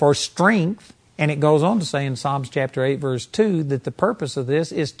for strength. And it goes on to say in Psalms chapter 8 verse 2 that the purpose of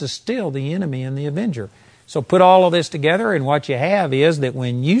this is to still the enemy and the avenger. So put all of this together, and what you have is that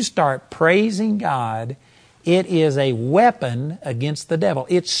when you start praising God, it is a weapon against the devil.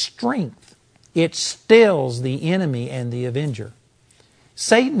 It's strength. It stills the enemy and the avenger.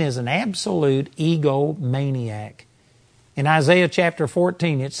 Satan is an absolute egomaniac. In Isaiah chapter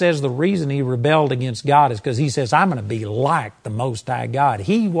 14, it says the reason he rebelled against God is because he says, I'm going to be like the Most High God.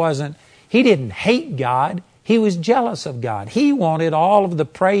 He didn't hate God. He was jealous of God. He wanted all of the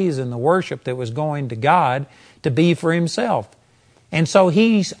praise and the worship that was going to God to be for himself. And so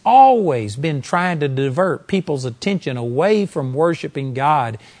he's always been trying to divert people's attention away from worshiping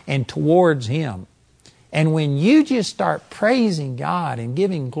God and towards Him. And when you just start praising God and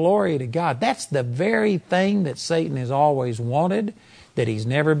giving glory to God, that's the very thing that Satan has always wanted, that he's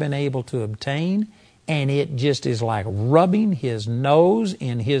never been able to obtain. And it just is like rubbing his nose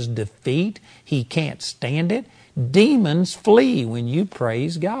in his defeat. He can't stand it. Demons flee when you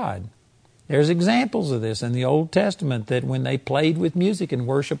praise God. There's examples of this in the Old Testament, that when they played with music and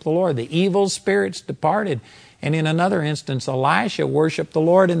worshiped the Lord, the evil spirits departed. And in another instance, Elisha worshiped the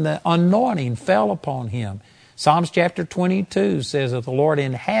Lord and the anointing fell upon him. Psalms chapter 22 says that the Lord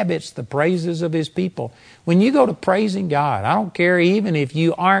inhabits the praises of His people. When you go to praising God, I don't care even if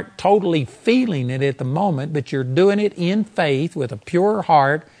you aren't totally feeling it at the moment, but you're doing it in faith with a pure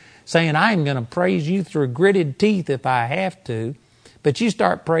heart, saying, I'm going to praise You through gritted teeth if I have to. But you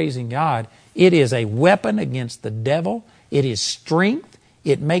start praising God, it is a weapon against the devil. It is strength.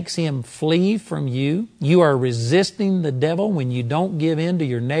 It makes him flee from you. You are resisting the devil when you don't give in to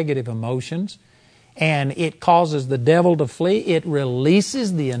your negative emotions. And it causes the devil to flee. It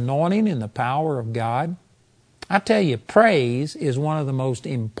releases the anointing and the power of God. I tell you, praise is one of the most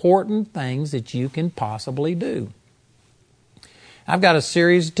important things that you can possibly do. I've got a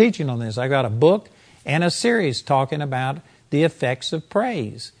series of teaching on this. I've got a book and a series talking about the effects of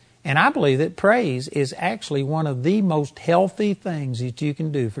praise. And I believe that praise is actually one of the most healthy things that you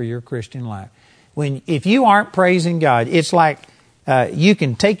can do for your Christian life. If you aren't praising God, it's like you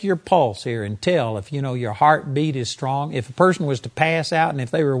can take your pulse here and tell if your heartbeat is strong. If a person was to pass out and if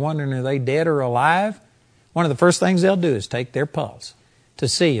they were wondering are they dead or alive, one of the first things they'll do is take their pulse to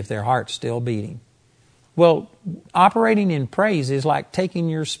see if their heart's still beating. Well, operating in praise is like taking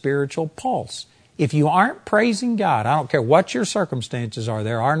your spiritual pulse. If you aren't praising God, I don't care what your circumstances are,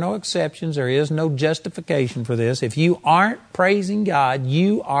 there are no exceptions, there is no justification for this. If you aren't praising God,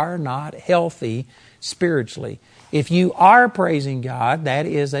 you are not healthy spiritually. If you are praising God, that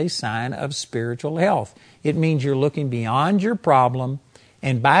is a sign of spiritual health. It means you're looking beyond your problem,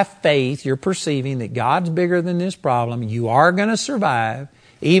 and by faith you're perceiving that God's bigger than this problem. You are going to survive.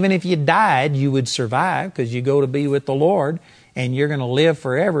 Even if you died, you would survive because you go to be with the Lord and you're going to live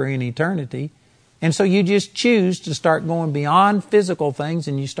forever in eternity. And so you just choose to start going beyond physical things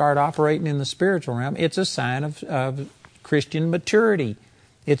and you start operating in the spiritual realm. It's a sign of Christian maturity.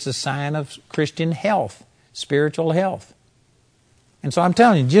 It's a sign of Christian health, spiritual health. And so I'm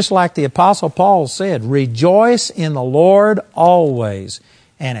telling you, just like the Apostle Paul said, rejoice in the Lord always.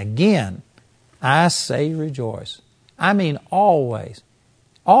 And again, I say rejoice. I mean always.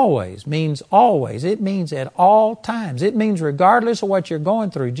 Always means always. It means at all times. It means regardless of what you're going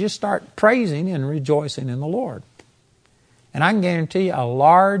through, just start praising and rejoicing in the Lord. And I can guarantee you a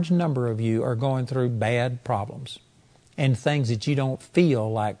large number of you are going through bad problems and things that you don't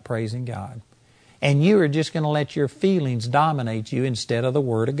feel like praising God. And you are just going to let your feelings dominate you instead of the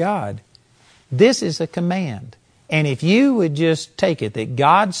Word of God. This is a command. And if you would just take it that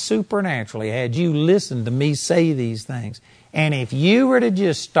God supernaturally had you listen to me say these things, and if you were to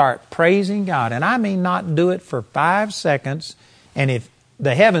just start praising God, and I mean not do it for 5 seconds, and if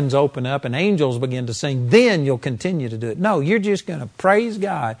the heavens open up and angels begin to sing, then you'll continue to do it. No, you're just going to praise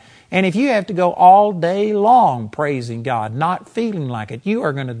God. And if you have to go all day long praising God, not feeling like it, you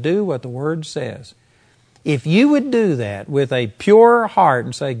are going to do what the Word says. If you would do that with a pure heart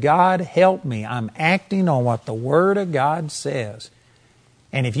and say, God, help me, I'm acting on what the Word of God says.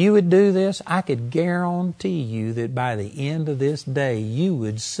 And if you would do this, I could guarantee you that by the end of this day, you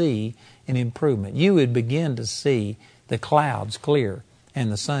would see an improvement. You would begin to see the clouds clear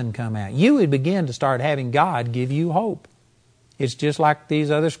and the sun come out. You would begin to start having God give you hope. It's just like these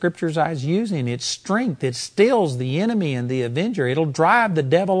other scriptures I was using. It's strength. It stills the enemy and the avenger. It'll drive the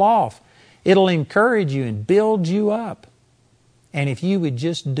devil off. It'll encourage you and build you up. And if you would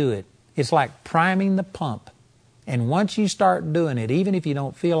just do it, it's like priming the pump. And once you start doing it, even if you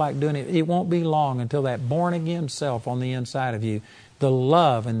don't feel like doing it, it won't be long until that born-again self on the inside of you, the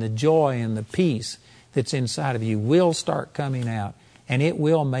love and the joy and the peace that's inside of you will start coming out. And it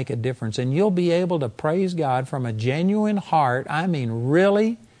will make a difference. And you'll be able to praise God from a genuine heart. I mean,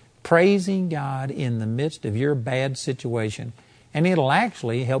 really praising God in the midst of your bad situation. And it'll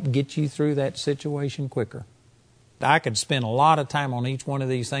actually help get you through that situation quicker. I could spend a lot of time on each one of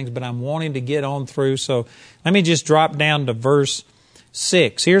these things, but I'm wanting to get on through. So let me just drop down to verse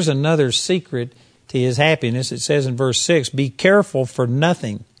 6. Here's another secret to his happiness. It says in verse 6, "Be careful for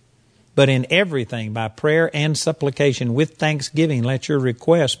nothing, but in everything by prayer and supplication with thanksgiving let your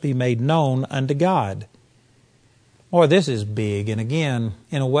requests be made known unto God." Boy, this is big. And again,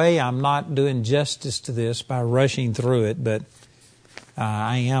 in a way, I'm not doing justice to this by rushing through it, but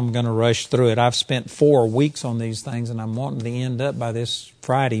I am going to rush through it. I've spent 4 weeks on these things, and I'm wanting to end up by this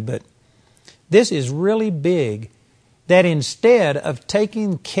Friday. But this is really big, that instead of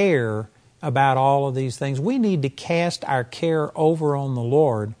taking care about all of these things, we need to cast our care over on the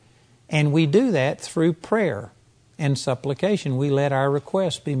Lord. And we do that through prayer and supplication. We let our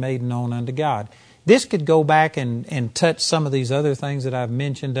requests be made known unto God. This could go back and touch some of these other things that I've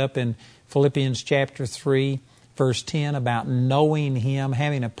mentioned up in Philippians chapter 3, verse 10, about knowing Him,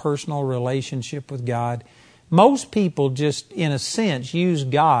 having a personal relationship with God. Most people just, in a sense, use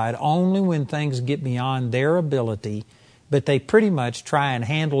God only when things get beyond their ability, but they pretty much try and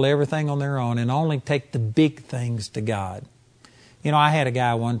handle everything on their own and only take the big things to God. You know, I had a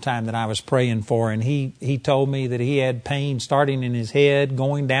guy one time that I was praying for, and he told me that he had pain starting in his head,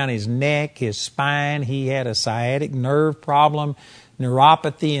 going down his neck, his spine. He had a sciatic nerve problem,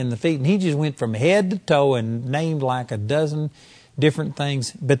 neuropathy in the feet, and he just went from head to toe and named like a dozen different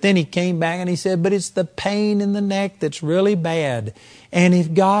things. But then he came back and he said, but it's the pain in the neck that's really bad. And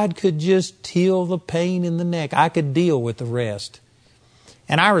if God could just heal the pain in the neck, I could deal with the rest.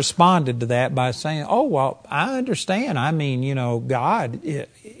 And I responded to that by saying, oh, well, I understand. I mean, you know, God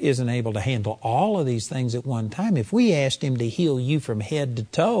isn't able to handle all of these things at one time. If we asked Him to heal you from head to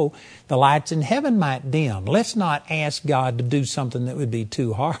toe, the lights in heaven might dim. Let's not ask God to do something that would be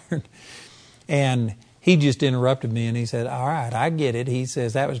too hard. And he just interrupted me and he said, all right, I get it. He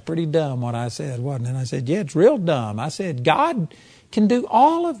says, that was pretty dumb what I said, wasn't it? And I said, yeah, it's real dumb. I said, God can do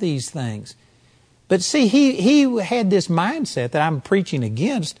all of these things. But see, he had this mindset that I'm preaching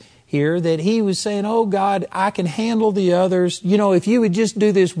against here, that he was saying, oh God, I can handle the others. You know, if you would just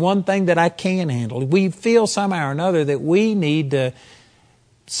do this one thing that I can handle. We feel somehow or another that we need to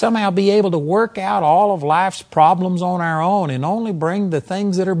somehow be able to work out all of life's problems on our own and only bring the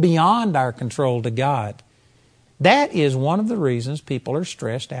things that are beyond our control to God. That is one of the reasons people are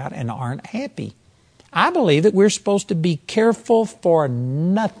stressed out and aren't happy. I believe that we're supposed to be careful for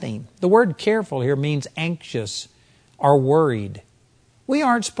nothing. The word careful here means anxious or worried. We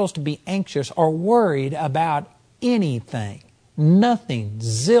aren't supposed to be anxious or worried about anything. Nothing.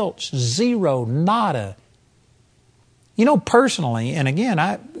 Zilch. Zero. Nada. You know, personally, and again,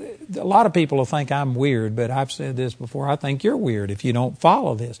 a lot of people will think I'm weird, but I've said this before, I think you're weird if you don't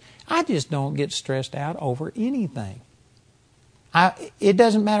follow this. I just don't get stressed out over anything. It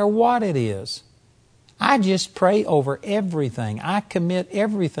doesn't matter what it is. I just pray over everything. I commit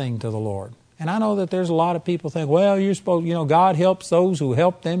everything to the Lord. And I know that there's a lot of people think, well, you're supposed, you know, God helps those who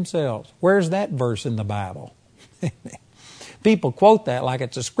help themselves. Where's that verse in the Bible? People quote that like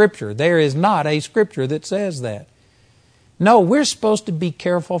it's a scripture. There is not a scripture that says that. No, we're supposed to be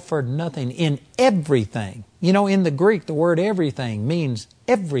careful for nothing in everything. You know, in the Greek, the word everything means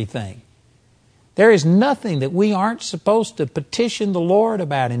everything. There is nothing that we aren't supposed to petition the Lord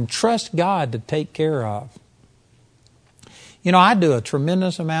about and trust God to take care of. You know, I do a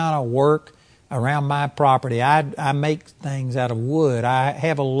tremendous amount of work around my property. I make things out of wood. I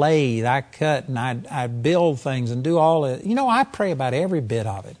have a lathe. I cut and I build things and do all that. You know, I pray about every bit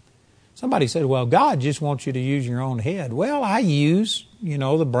of it. Somebody said, well, God just wants you to use your own head. Well, I use, you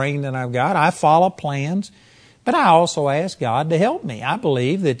know, the brain that I've got. I follow plans. But I also ask God to help me. I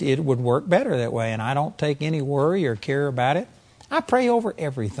believe that it would work better that way, and I don't take any worry or care about it. I pray over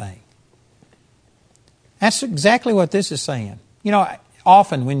everything. That's exactly what this is saying. You know,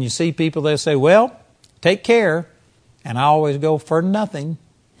 often when you see people, they'll say, well, take care. And I always go, for nothing.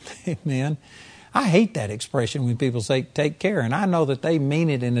 Amen. I hate that expression when people say take care. And I know that they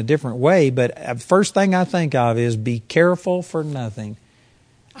mean it in a different way, but the first thing I think of is be careful for nothing.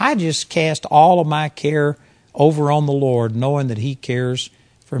 I just cast all of my care over on the Lord, knowing that He cares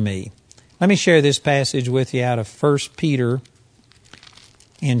for me. Let me share this passage with you out of 1 Peter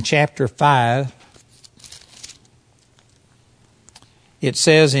in chapter 5. It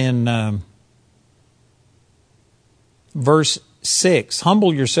says in verse 6,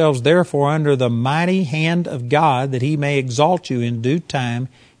 humble yourselves therefore under the mighty hand of God, that he may exalt you in due time,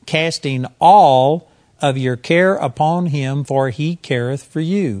 casting all of your care upon him, for he careth for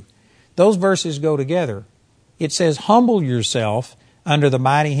you. Those verses go together. It says, humble yourself under the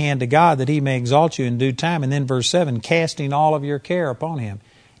mighty hand of God, that he may exalt you in due time. And then verse 7, casting all of your care upon him.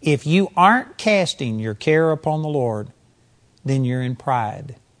 If you aren't casting your care upon the Lord, then you're in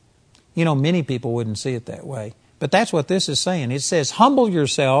pride. You know, many people wouldn't see it that way. But that's what this is saying. It says, humble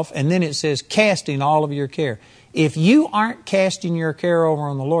yourself, and then it says, casting all of your care. If you aren't casting your care over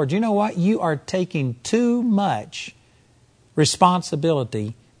on the Lord, you know what? You are taking too much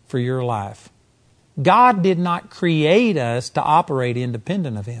responsibility for your life. God did not create us to operate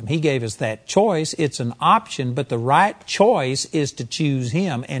independent of Him. He gave us that choice. It's an option, but the right choice is to choose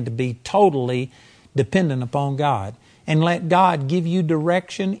Him and to be totally dependent upon God. And let God give you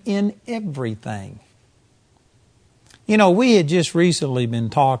direction in everything. You know, we had just recently been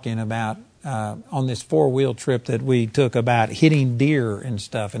talking about, on this 4-wheel trip that we took, about hitting deer and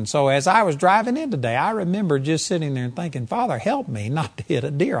stuff. And so as I was driving in today, I remember just sitting there and thinking, Father, help me not to hit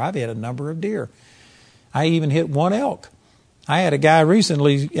a deer. I've hit a number of deer. I even hit one elk. I had a guy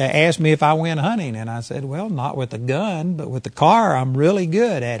recently ask me if I went hunting, and I said, well, not with a gun, but with the car, I'm really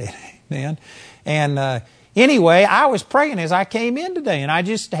good at it, man. And anyway, I was praying as I came in today, and I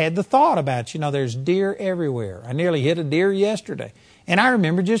just had the thought about, you know, there's deer everywhere. I nearly hit a deer yesterday. And I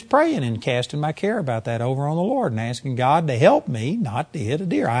remember just praying and casting my care about that over on the Lord and asking God to help me not to hit a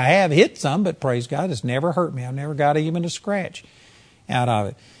deer. I have hit some, but praise God, it's never hurt me. I've never got even a scratch out of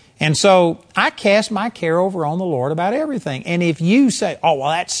it. And so I cast my care over on the Lord about everything. And if you say, oh, well,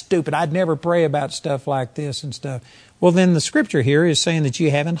 that's stupid, I'd never pray about stuff like this and stuff, well, then the scripture here is saying that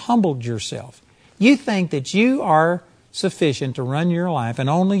you haven't humbled yourself. You think that you are sufficient to run your life and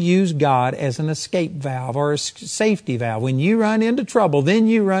only use God as an escape valve or a safety valve. When you run into trouble, then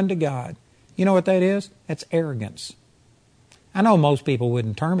you run to God. You know what that is? That's arrogance. I know most people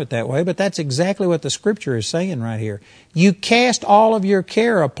wouldn't term it that way, but that's exactly what the scripture is saying right here. You cast all of your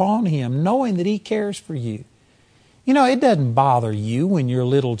care upon Him, knowing that He cares for you. You know, it doesn't bother you when your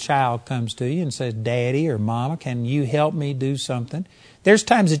little child comes to you and says, Daddy or Mama, can you help me do something? There's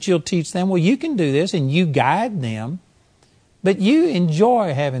times that you'll teach them, well, you can do this, and you guide them. But you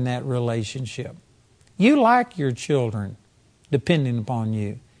enjoy having that relationship. You like your children depending upon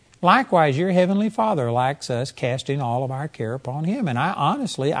you. Likewise, your Heavenly Father likes us casting all of our care upon Him. And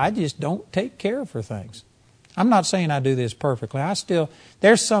I just don't take care for things. I'm not saying I do this perfectly.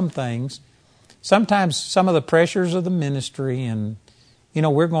 There's some things, sometimes some of the pressures of the ministry, and, you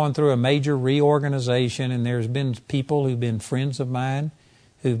know, we're going through a major reorganization, and there's been people who've been friends of mine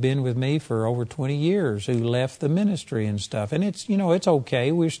who've been with me for over 20 years who left the ministry and stuff. And it's, you know, it's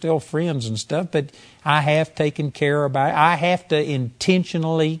okay. We're still friends and stuff, but I have taken care about it. I have to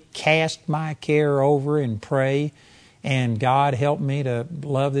intentionally cast my care over and pray, and God help me to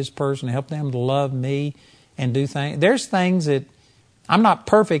love this person, help them to love me and do things. There's things that, I'm not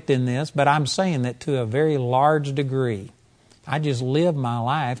perfect in this, but I'm saying that to a very large degree. I just live my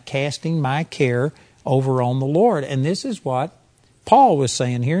life casting my care over on the Lord. And this is what Paul was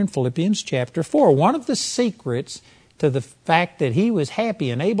saying here in Philippians chapter 4. One of the secrets to the fact that he was happy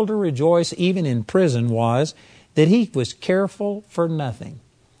and able to rejoice even in prison was that he was careful for nothing.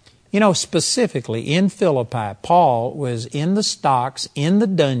 You know, specifically in Philippi, Paul was in the stocks, in the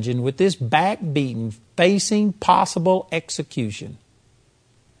dungeon, with this back beaten, facing possible execution.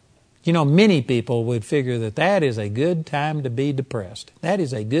 You know, many people would figure that that is a good time to be depressed. That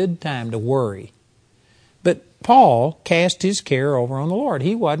is a good time to worry. But Paul cast his care over on the Lord.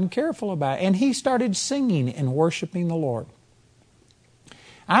 He wasn't careful about it. And he started singing and worshiping the Lord.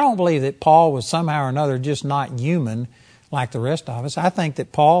 I don't believe that Paul was somehow or another just not human like the rest of us. I think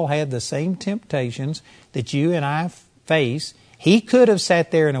that Paul had the same temptations that you and I face. He could have sat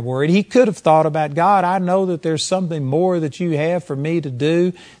there and worried. He could have thought about, God, I know that there's something more that you have for me to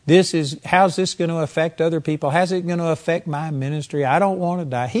do. How's this going to affect other people? How's it going to affect my ministry? I don't want to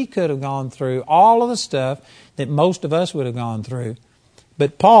die. He could have gone through all of the stuff that most of us would have gone through.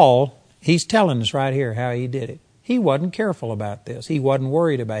 But Paul, he's telling us right here how he did it. He wasn't careful about this. He wasn't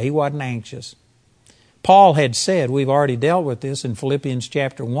worried about it. He wasn't anxious. Paul had said, we've already dealt with this in Philippians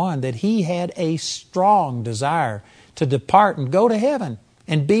chapter 1, that he had a strong desire to depart and go to heaven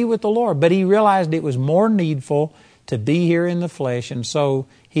and be with the Lord. But he realized it was more needful to be here in the flesh, and so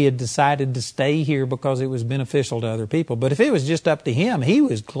he had decided to stay here because it was beneficial to other people. But if it was just up to him, he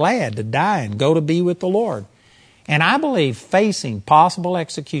was glad to die and go to be with the Lord. And I believe facing possible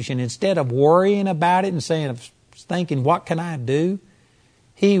execution, instead of worrying about it and thinking, what can I do?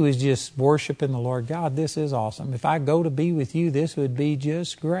 He was just worshiping the Lord. God, this is awesome. If I go to be with you, this would be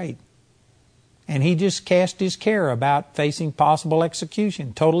just great. And he just cast his care about facing possible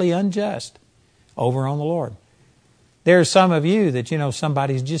execution, totally unjust, over on the Lord. There's some of you that,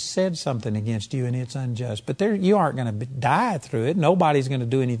 somebody's just said something against you and it's unjust. But you aren't going to die through it. Nobody's going to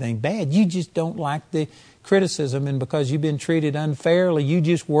do anything bad. You just don't like the criticism, and because you've been treated unfairly, you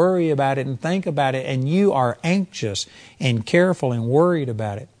just worry about it and think about it, and you are anxious and careful and worried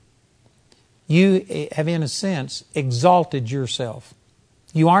about it. You have, in a sense, exalted yourself.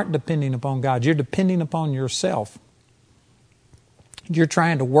 You aren't depending upon God. You're depending upon yourself. You're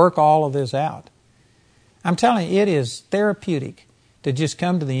trying to work all of this out. I'm telling you, it is therapeutic to just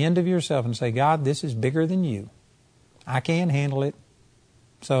come to the end of yourself and say, God, this is bigger than you. I can't handle it.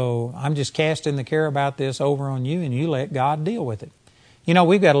 So I'm just casting the care about this over on you, and you let God deal with it.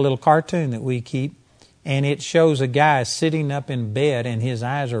 We've got a little cartoon that we keep, and it shows a guy sitting up in bed, and his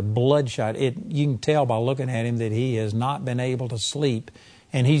eyes are bloodshot. You can tell by looking at him that he has not been able to sleep,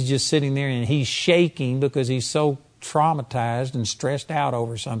 and he's just sitting there, and he's shaking because he's so traumatized and stressed out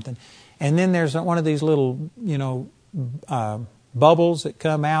over something. And then there's one of these little, bubbles that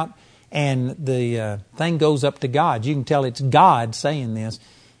come out, and the thing goes up to God. You can tell it's God saying this.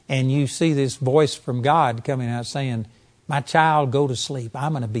 And you see this voice from God coming out saying, my child, go to sleep.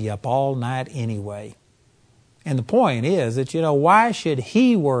 I'm going to be up all night anyway. And the point is that, why should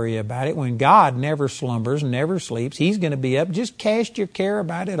he worry about it when God never slumbers, never sleeps? He's going to be up. Just cast your care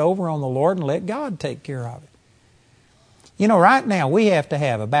about it over on the Lord and let God take care of it. Right now we have to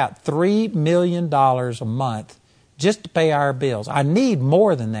have about $3 million a month just to pay our bills. I need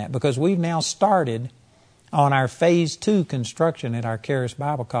more than that because we've now started on our Phase 2 construction at our Charis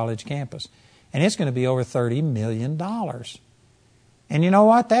Bible College campus. And it's going to be over $30 million. And you know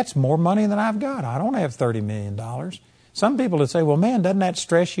what? That's more money than I've got. I don't have $30 million. Some people would say, well, man, doesn't that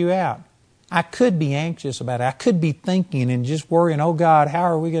stress you out? I could be anxious about it. I could be thinking and just worrying, oh God, how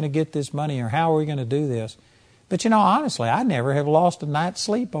are we going to get this money, or how are we going to do this? But honestly, I never have lost a night's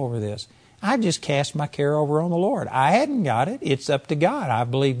sleep over this. I just cast my care over on the Lord. I hadn't got it. It's up to God. I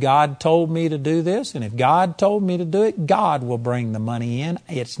believe God told me to do this, and if God told me to do it, God will bring the money in.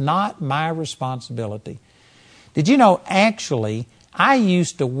 It's not my responsibility. Did you know, actually, I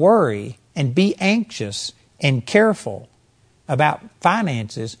used to worry and be anxious and careful about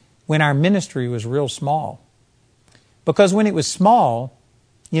finances when our ministry was real small. Because when it was small,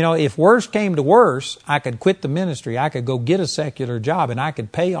 if worse came to worse, I could quit the ministry. I could go get a secular job, and I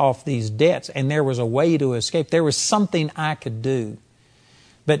could pay off these debts, and there was a way to escape. There was something I could do.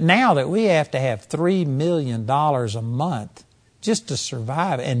 But now that we have to have $3 million a month just to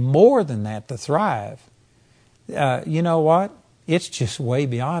survive, and more than that to thrive, you know what? It's just way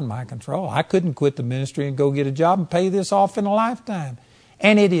beyond my control. I couldn't quit the ministry and go get a job and pay this off in a lifetime.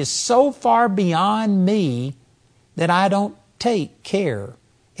 And it is so far beyond me that I don't take care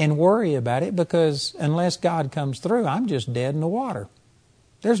and worry about it, because unless God comes through, I'm just dead in the water.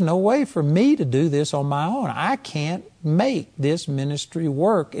 There's no way for me to do this on my own. I can't make this ministry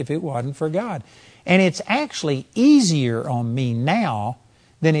work if it wasn't for God. And it's actually easier on me now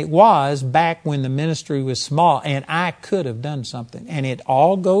than it was back when the ministry was small and I could have done something. And it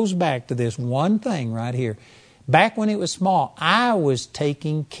all goes back to this one thing right here. Back when it was small, I was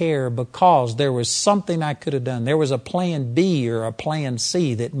taking care because there was something I could have done. There was a plan B or a plan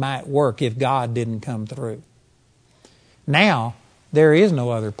C that might work if God didn't come through. Now, there is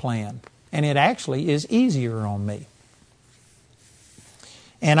no other plan, and it actually is easier on me.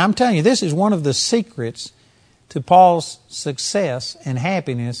 And I'm telling you, this is one of the secrets to Paul's success and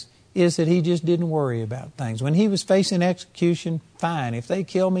happiness, is that he just didn't worry about things. When he was facing execution, fine. If they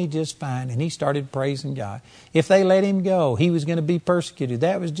kill me, just fine. And he started praising God. If they let him go, he was going to be persecuted.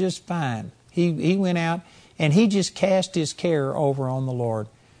 That was just fine. He went out and he just cast his care over on the Lord.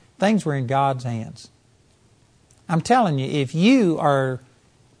 Things were in God's hands. I'm telling you, if you are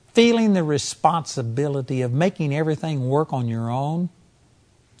feeling the responsibility of making everything work on your own,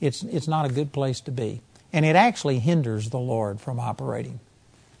 it's not a good place to be. And it actually hinders the Lord from operating.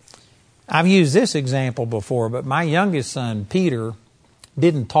 I've used this example before, but my youngest son, Peter,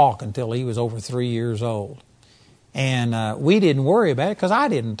 didn't talk until he was over 3 years old. And we didn't worry about it because I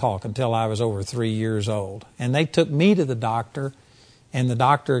didn't talk until I was over 3 years old. And they took me to the doctor, and the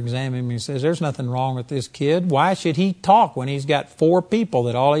doctor examined me and says, there's nothing wrong with this kid. Why should he talk when he's got 4 people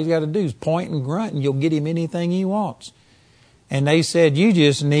that all he's got to do is point and grunt and you'll get him anything he wants? And they said, you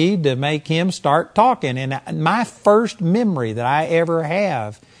just need to make him start talking. And my first memory that I ever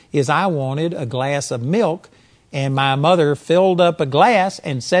have is I wanted a glass of milk, and my mother filled up a glass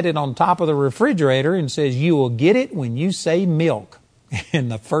and set it on top of the refrigerator and says, you will get it when you say milk.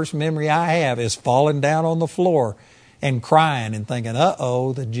 And the first memory I have is falling down on the floor and crying and thinking,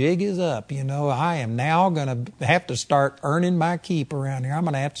 uh-oh, the jig is up. You know, I am now going to have to start earning my keep around here. I'm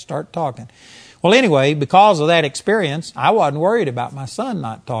going to have to start talking. Well, anyway, because of that experience, I wasn't worried about my son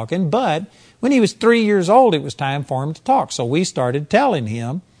not talking. But when he was 3 years old, it was time for him to talk. So we started telling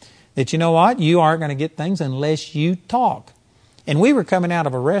him that, you know what, you aren't going to get things unless you talk. And we were coming out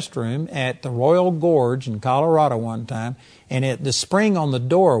of a restroom at the Royal Gorge in Colorado one time, and the spring on the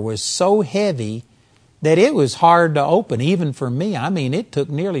door was so heavy that it was hard to open, even for me. I mean, it took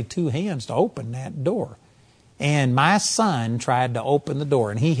nearly 2 hands to open that door. And my son tried to open the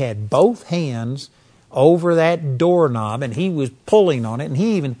door, and he had both hands over that doorknob, and he was pulling on it, and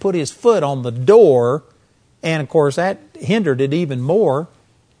he even put his foot on the door, and of course that hindered it even more.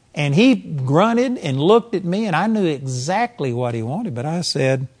 And he grunted and looked at me, and I knew exactly what he wanted, but I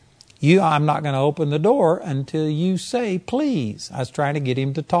said, I'm not going to open the door until you say please. I was trying to get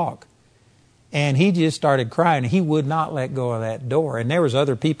him to talk. And he just started crying. He would not let go of that door. And there was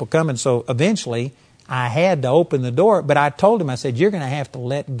other people coming, so eventually I had to open the door. But I told him, I said, you're going to have to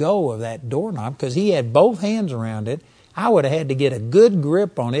let go of that doorknob, because he had both hands around it. I would have had to get a good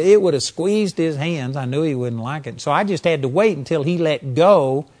grip on it. It would have squeezed his hands. I knew he wouldn't like it. So I just had to wait until he let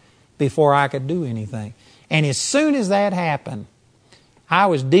go before I could do anything. And as soon as that happened, I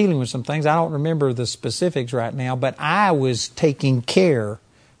was dealing with some things. I don't remember the specifics right now, but I was taking care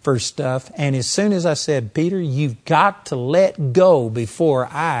for stuff. And as soon as I said, Peter, you've got to let go before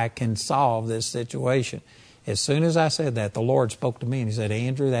I can solve this situation. As soon as I said that, the Lord spoke to me and He said,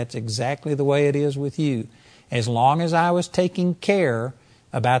 Andrew, that's exactly the way it is with you. As long as I was taking care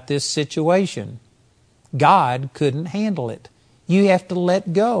about this situation, God couldn't handle it. You have to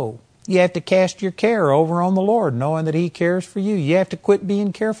let go. You have to cast your care over on the Lord, knowing that He cares for you. You have to quit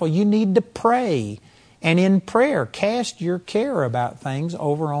being careful. You need to pray. And in prayer, cast your care about things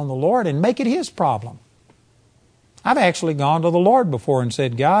over on the Lord and make it His problem. I've actually gone to the Lord before and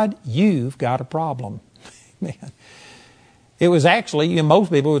said, God, you've got a problem. Man. It was actually,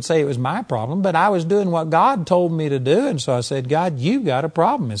 most people would say it was my problem, but I was doing what God told me to do, and so I said, God, you've got a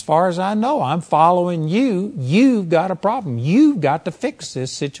problem. As far as I know, I'm following you. You've got a problem. You've got to fix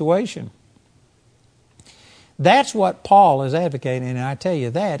this situation. That's what Paul is advocating, and I tell you,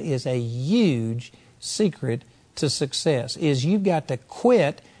 that is a huge secret to success, is you've got to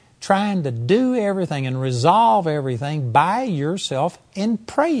quit trying to do everything and resolve everything by yourself and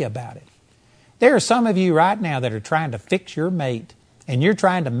pray about it. There are some of you right now that are trying to fix your mate, and you're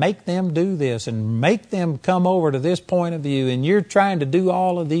trying to make them do this and make them come over to this point of view, and you're trying to do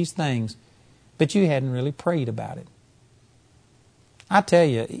all of these things, but you hadn't really prayed about it. I tell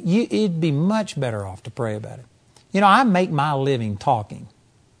you, it'd be much better off to pray about it. You know, I make my living talking.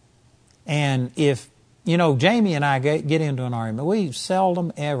 And if, Jamie and I get into an argument, we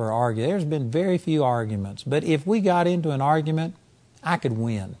seldom ever argue. There's been very few arguments. But if we got into an argument, I could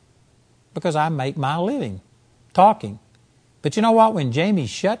win, because I make my living talking. But you know what? When Jamie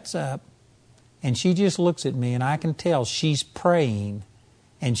shuts up and she just looks at me, and I can tell she's praying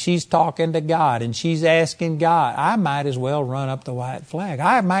and she's talking to God and she's asking God, I might as well run up the white flag.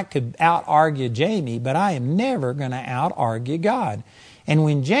 I could out-argue Jamie, but I am never going to out-argue God. And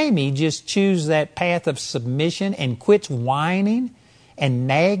when Jamie just chooses that path of submission and quits whining and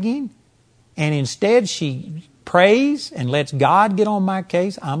nagging, and instead she prays and lets God get on my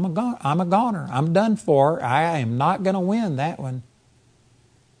case, I'm a goner. I'm done for. I am not going to win that one.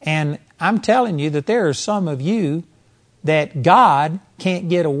 And I'm telling you that there are some of you that God can't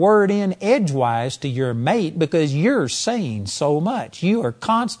get a word in edgewise to your mate because you're saying so much. You are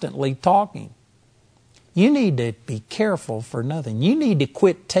constantly talking. You need to be careful for nothing. You need to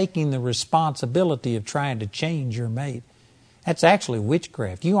quit taking the responsibility of trying to change your mate. That's actually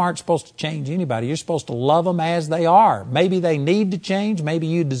witchcraft. You aren't supposed to change anybody. You're supposed to love them as they are. Maybe they need to change. Maybe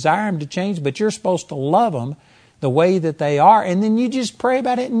you desire them to change, but you're supposed to love them the way that they are. And then you just pray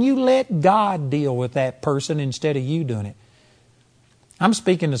about it and you let God deal with that person instead of you doing it. I'm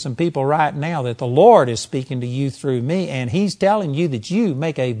speaking to some people right now that the Lord is speaking to you through me, and He's telling you that you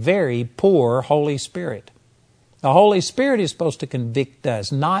make a very poor Holy Spirit. The Holy Spirit is supposed to convict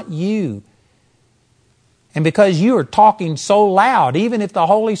us, not you. And because you are talking so loud, even if the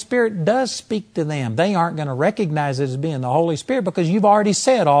Holy Spirit does speak to them, they aren't going to recognize it as being the Holy Spirit because you've already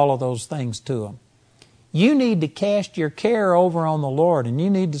said all of those things to them. You need to cast your care over on the Lord, and you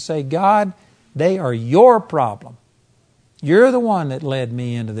need to say, God, they are your problem. You're the one that led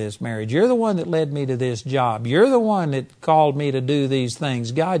me into this marriage. You're the one that led me to this job. You're the one that called me to do these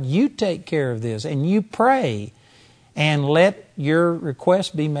things. God, you take care of this. And you pray and let your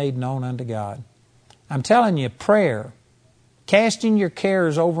request be made known unto God. I'm telling you, prayer Casting your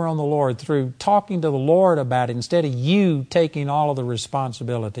cares over on the Lord through talking to the Lord about it instead of you taking all of the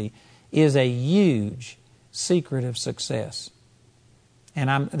responsibility is a huge secret of success.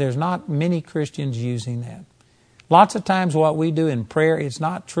 And there's not many Christians using that. Lots of times what we do in prayer, it's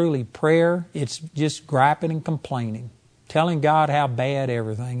not truly prayer, it's just griping and complaining, telling God how bad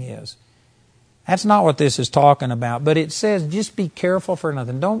everything is. That's not what this is talking about, but it says just be careful for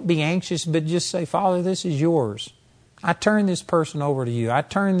nothing. Don't be anxious, but just say, Father, this is yours. I turn this person over to you. I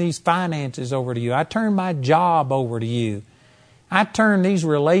turn these finances over to you. I turn my job over to you. I turn these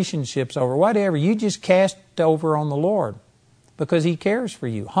relationships over. Whatever, you just cast it over on the Lord because He cares for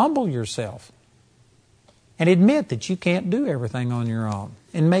you. Humble yourself and admit that you can't do everything on your own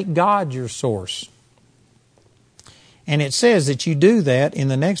and make God your source. And it says that you do that. In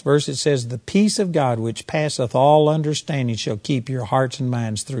the next verse it says, the peace of God which passeth all understanding shall keep your hearts and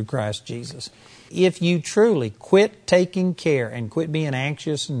minds through Christ Jesus. If you truly quit taking care and quit being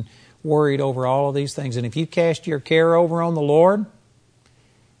anxious and worried over all of these things, and if you cast your care over on the Lord,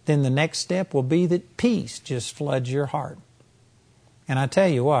 then the next step will be that peace just floods your heart. And I tell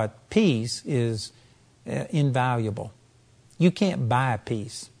you what, peace is invaluable. You can't buy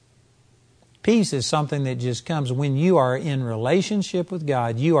peace. Peace is something that just comes when you are in relationship with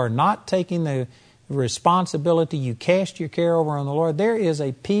God. You are not taking the responsibility. You cast your care over on the Lord. There is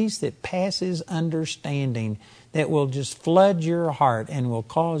a peace that passes understanding that will just flood your heart and will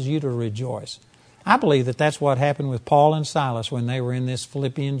cause you to rejoice. I believe that that's what happened with Paul and Silas when they were in this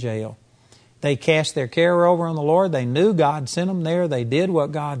Philippian jail. They cast their care over on the Lord. They knew God sent them there. They did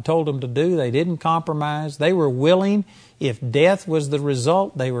what God told them to do. They didn't compromise. They were willing. If death was the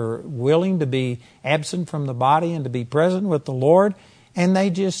result, they were willing to be absent from the body and to be present with the Lord. And they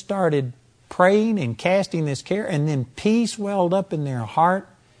just started praying and casting this care. And then peace welled up in their heart.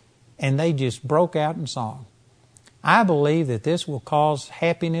 And they just broke out in song. I believe that this will cause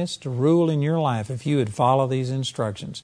happiness to rule in your life if you would follow these instructions.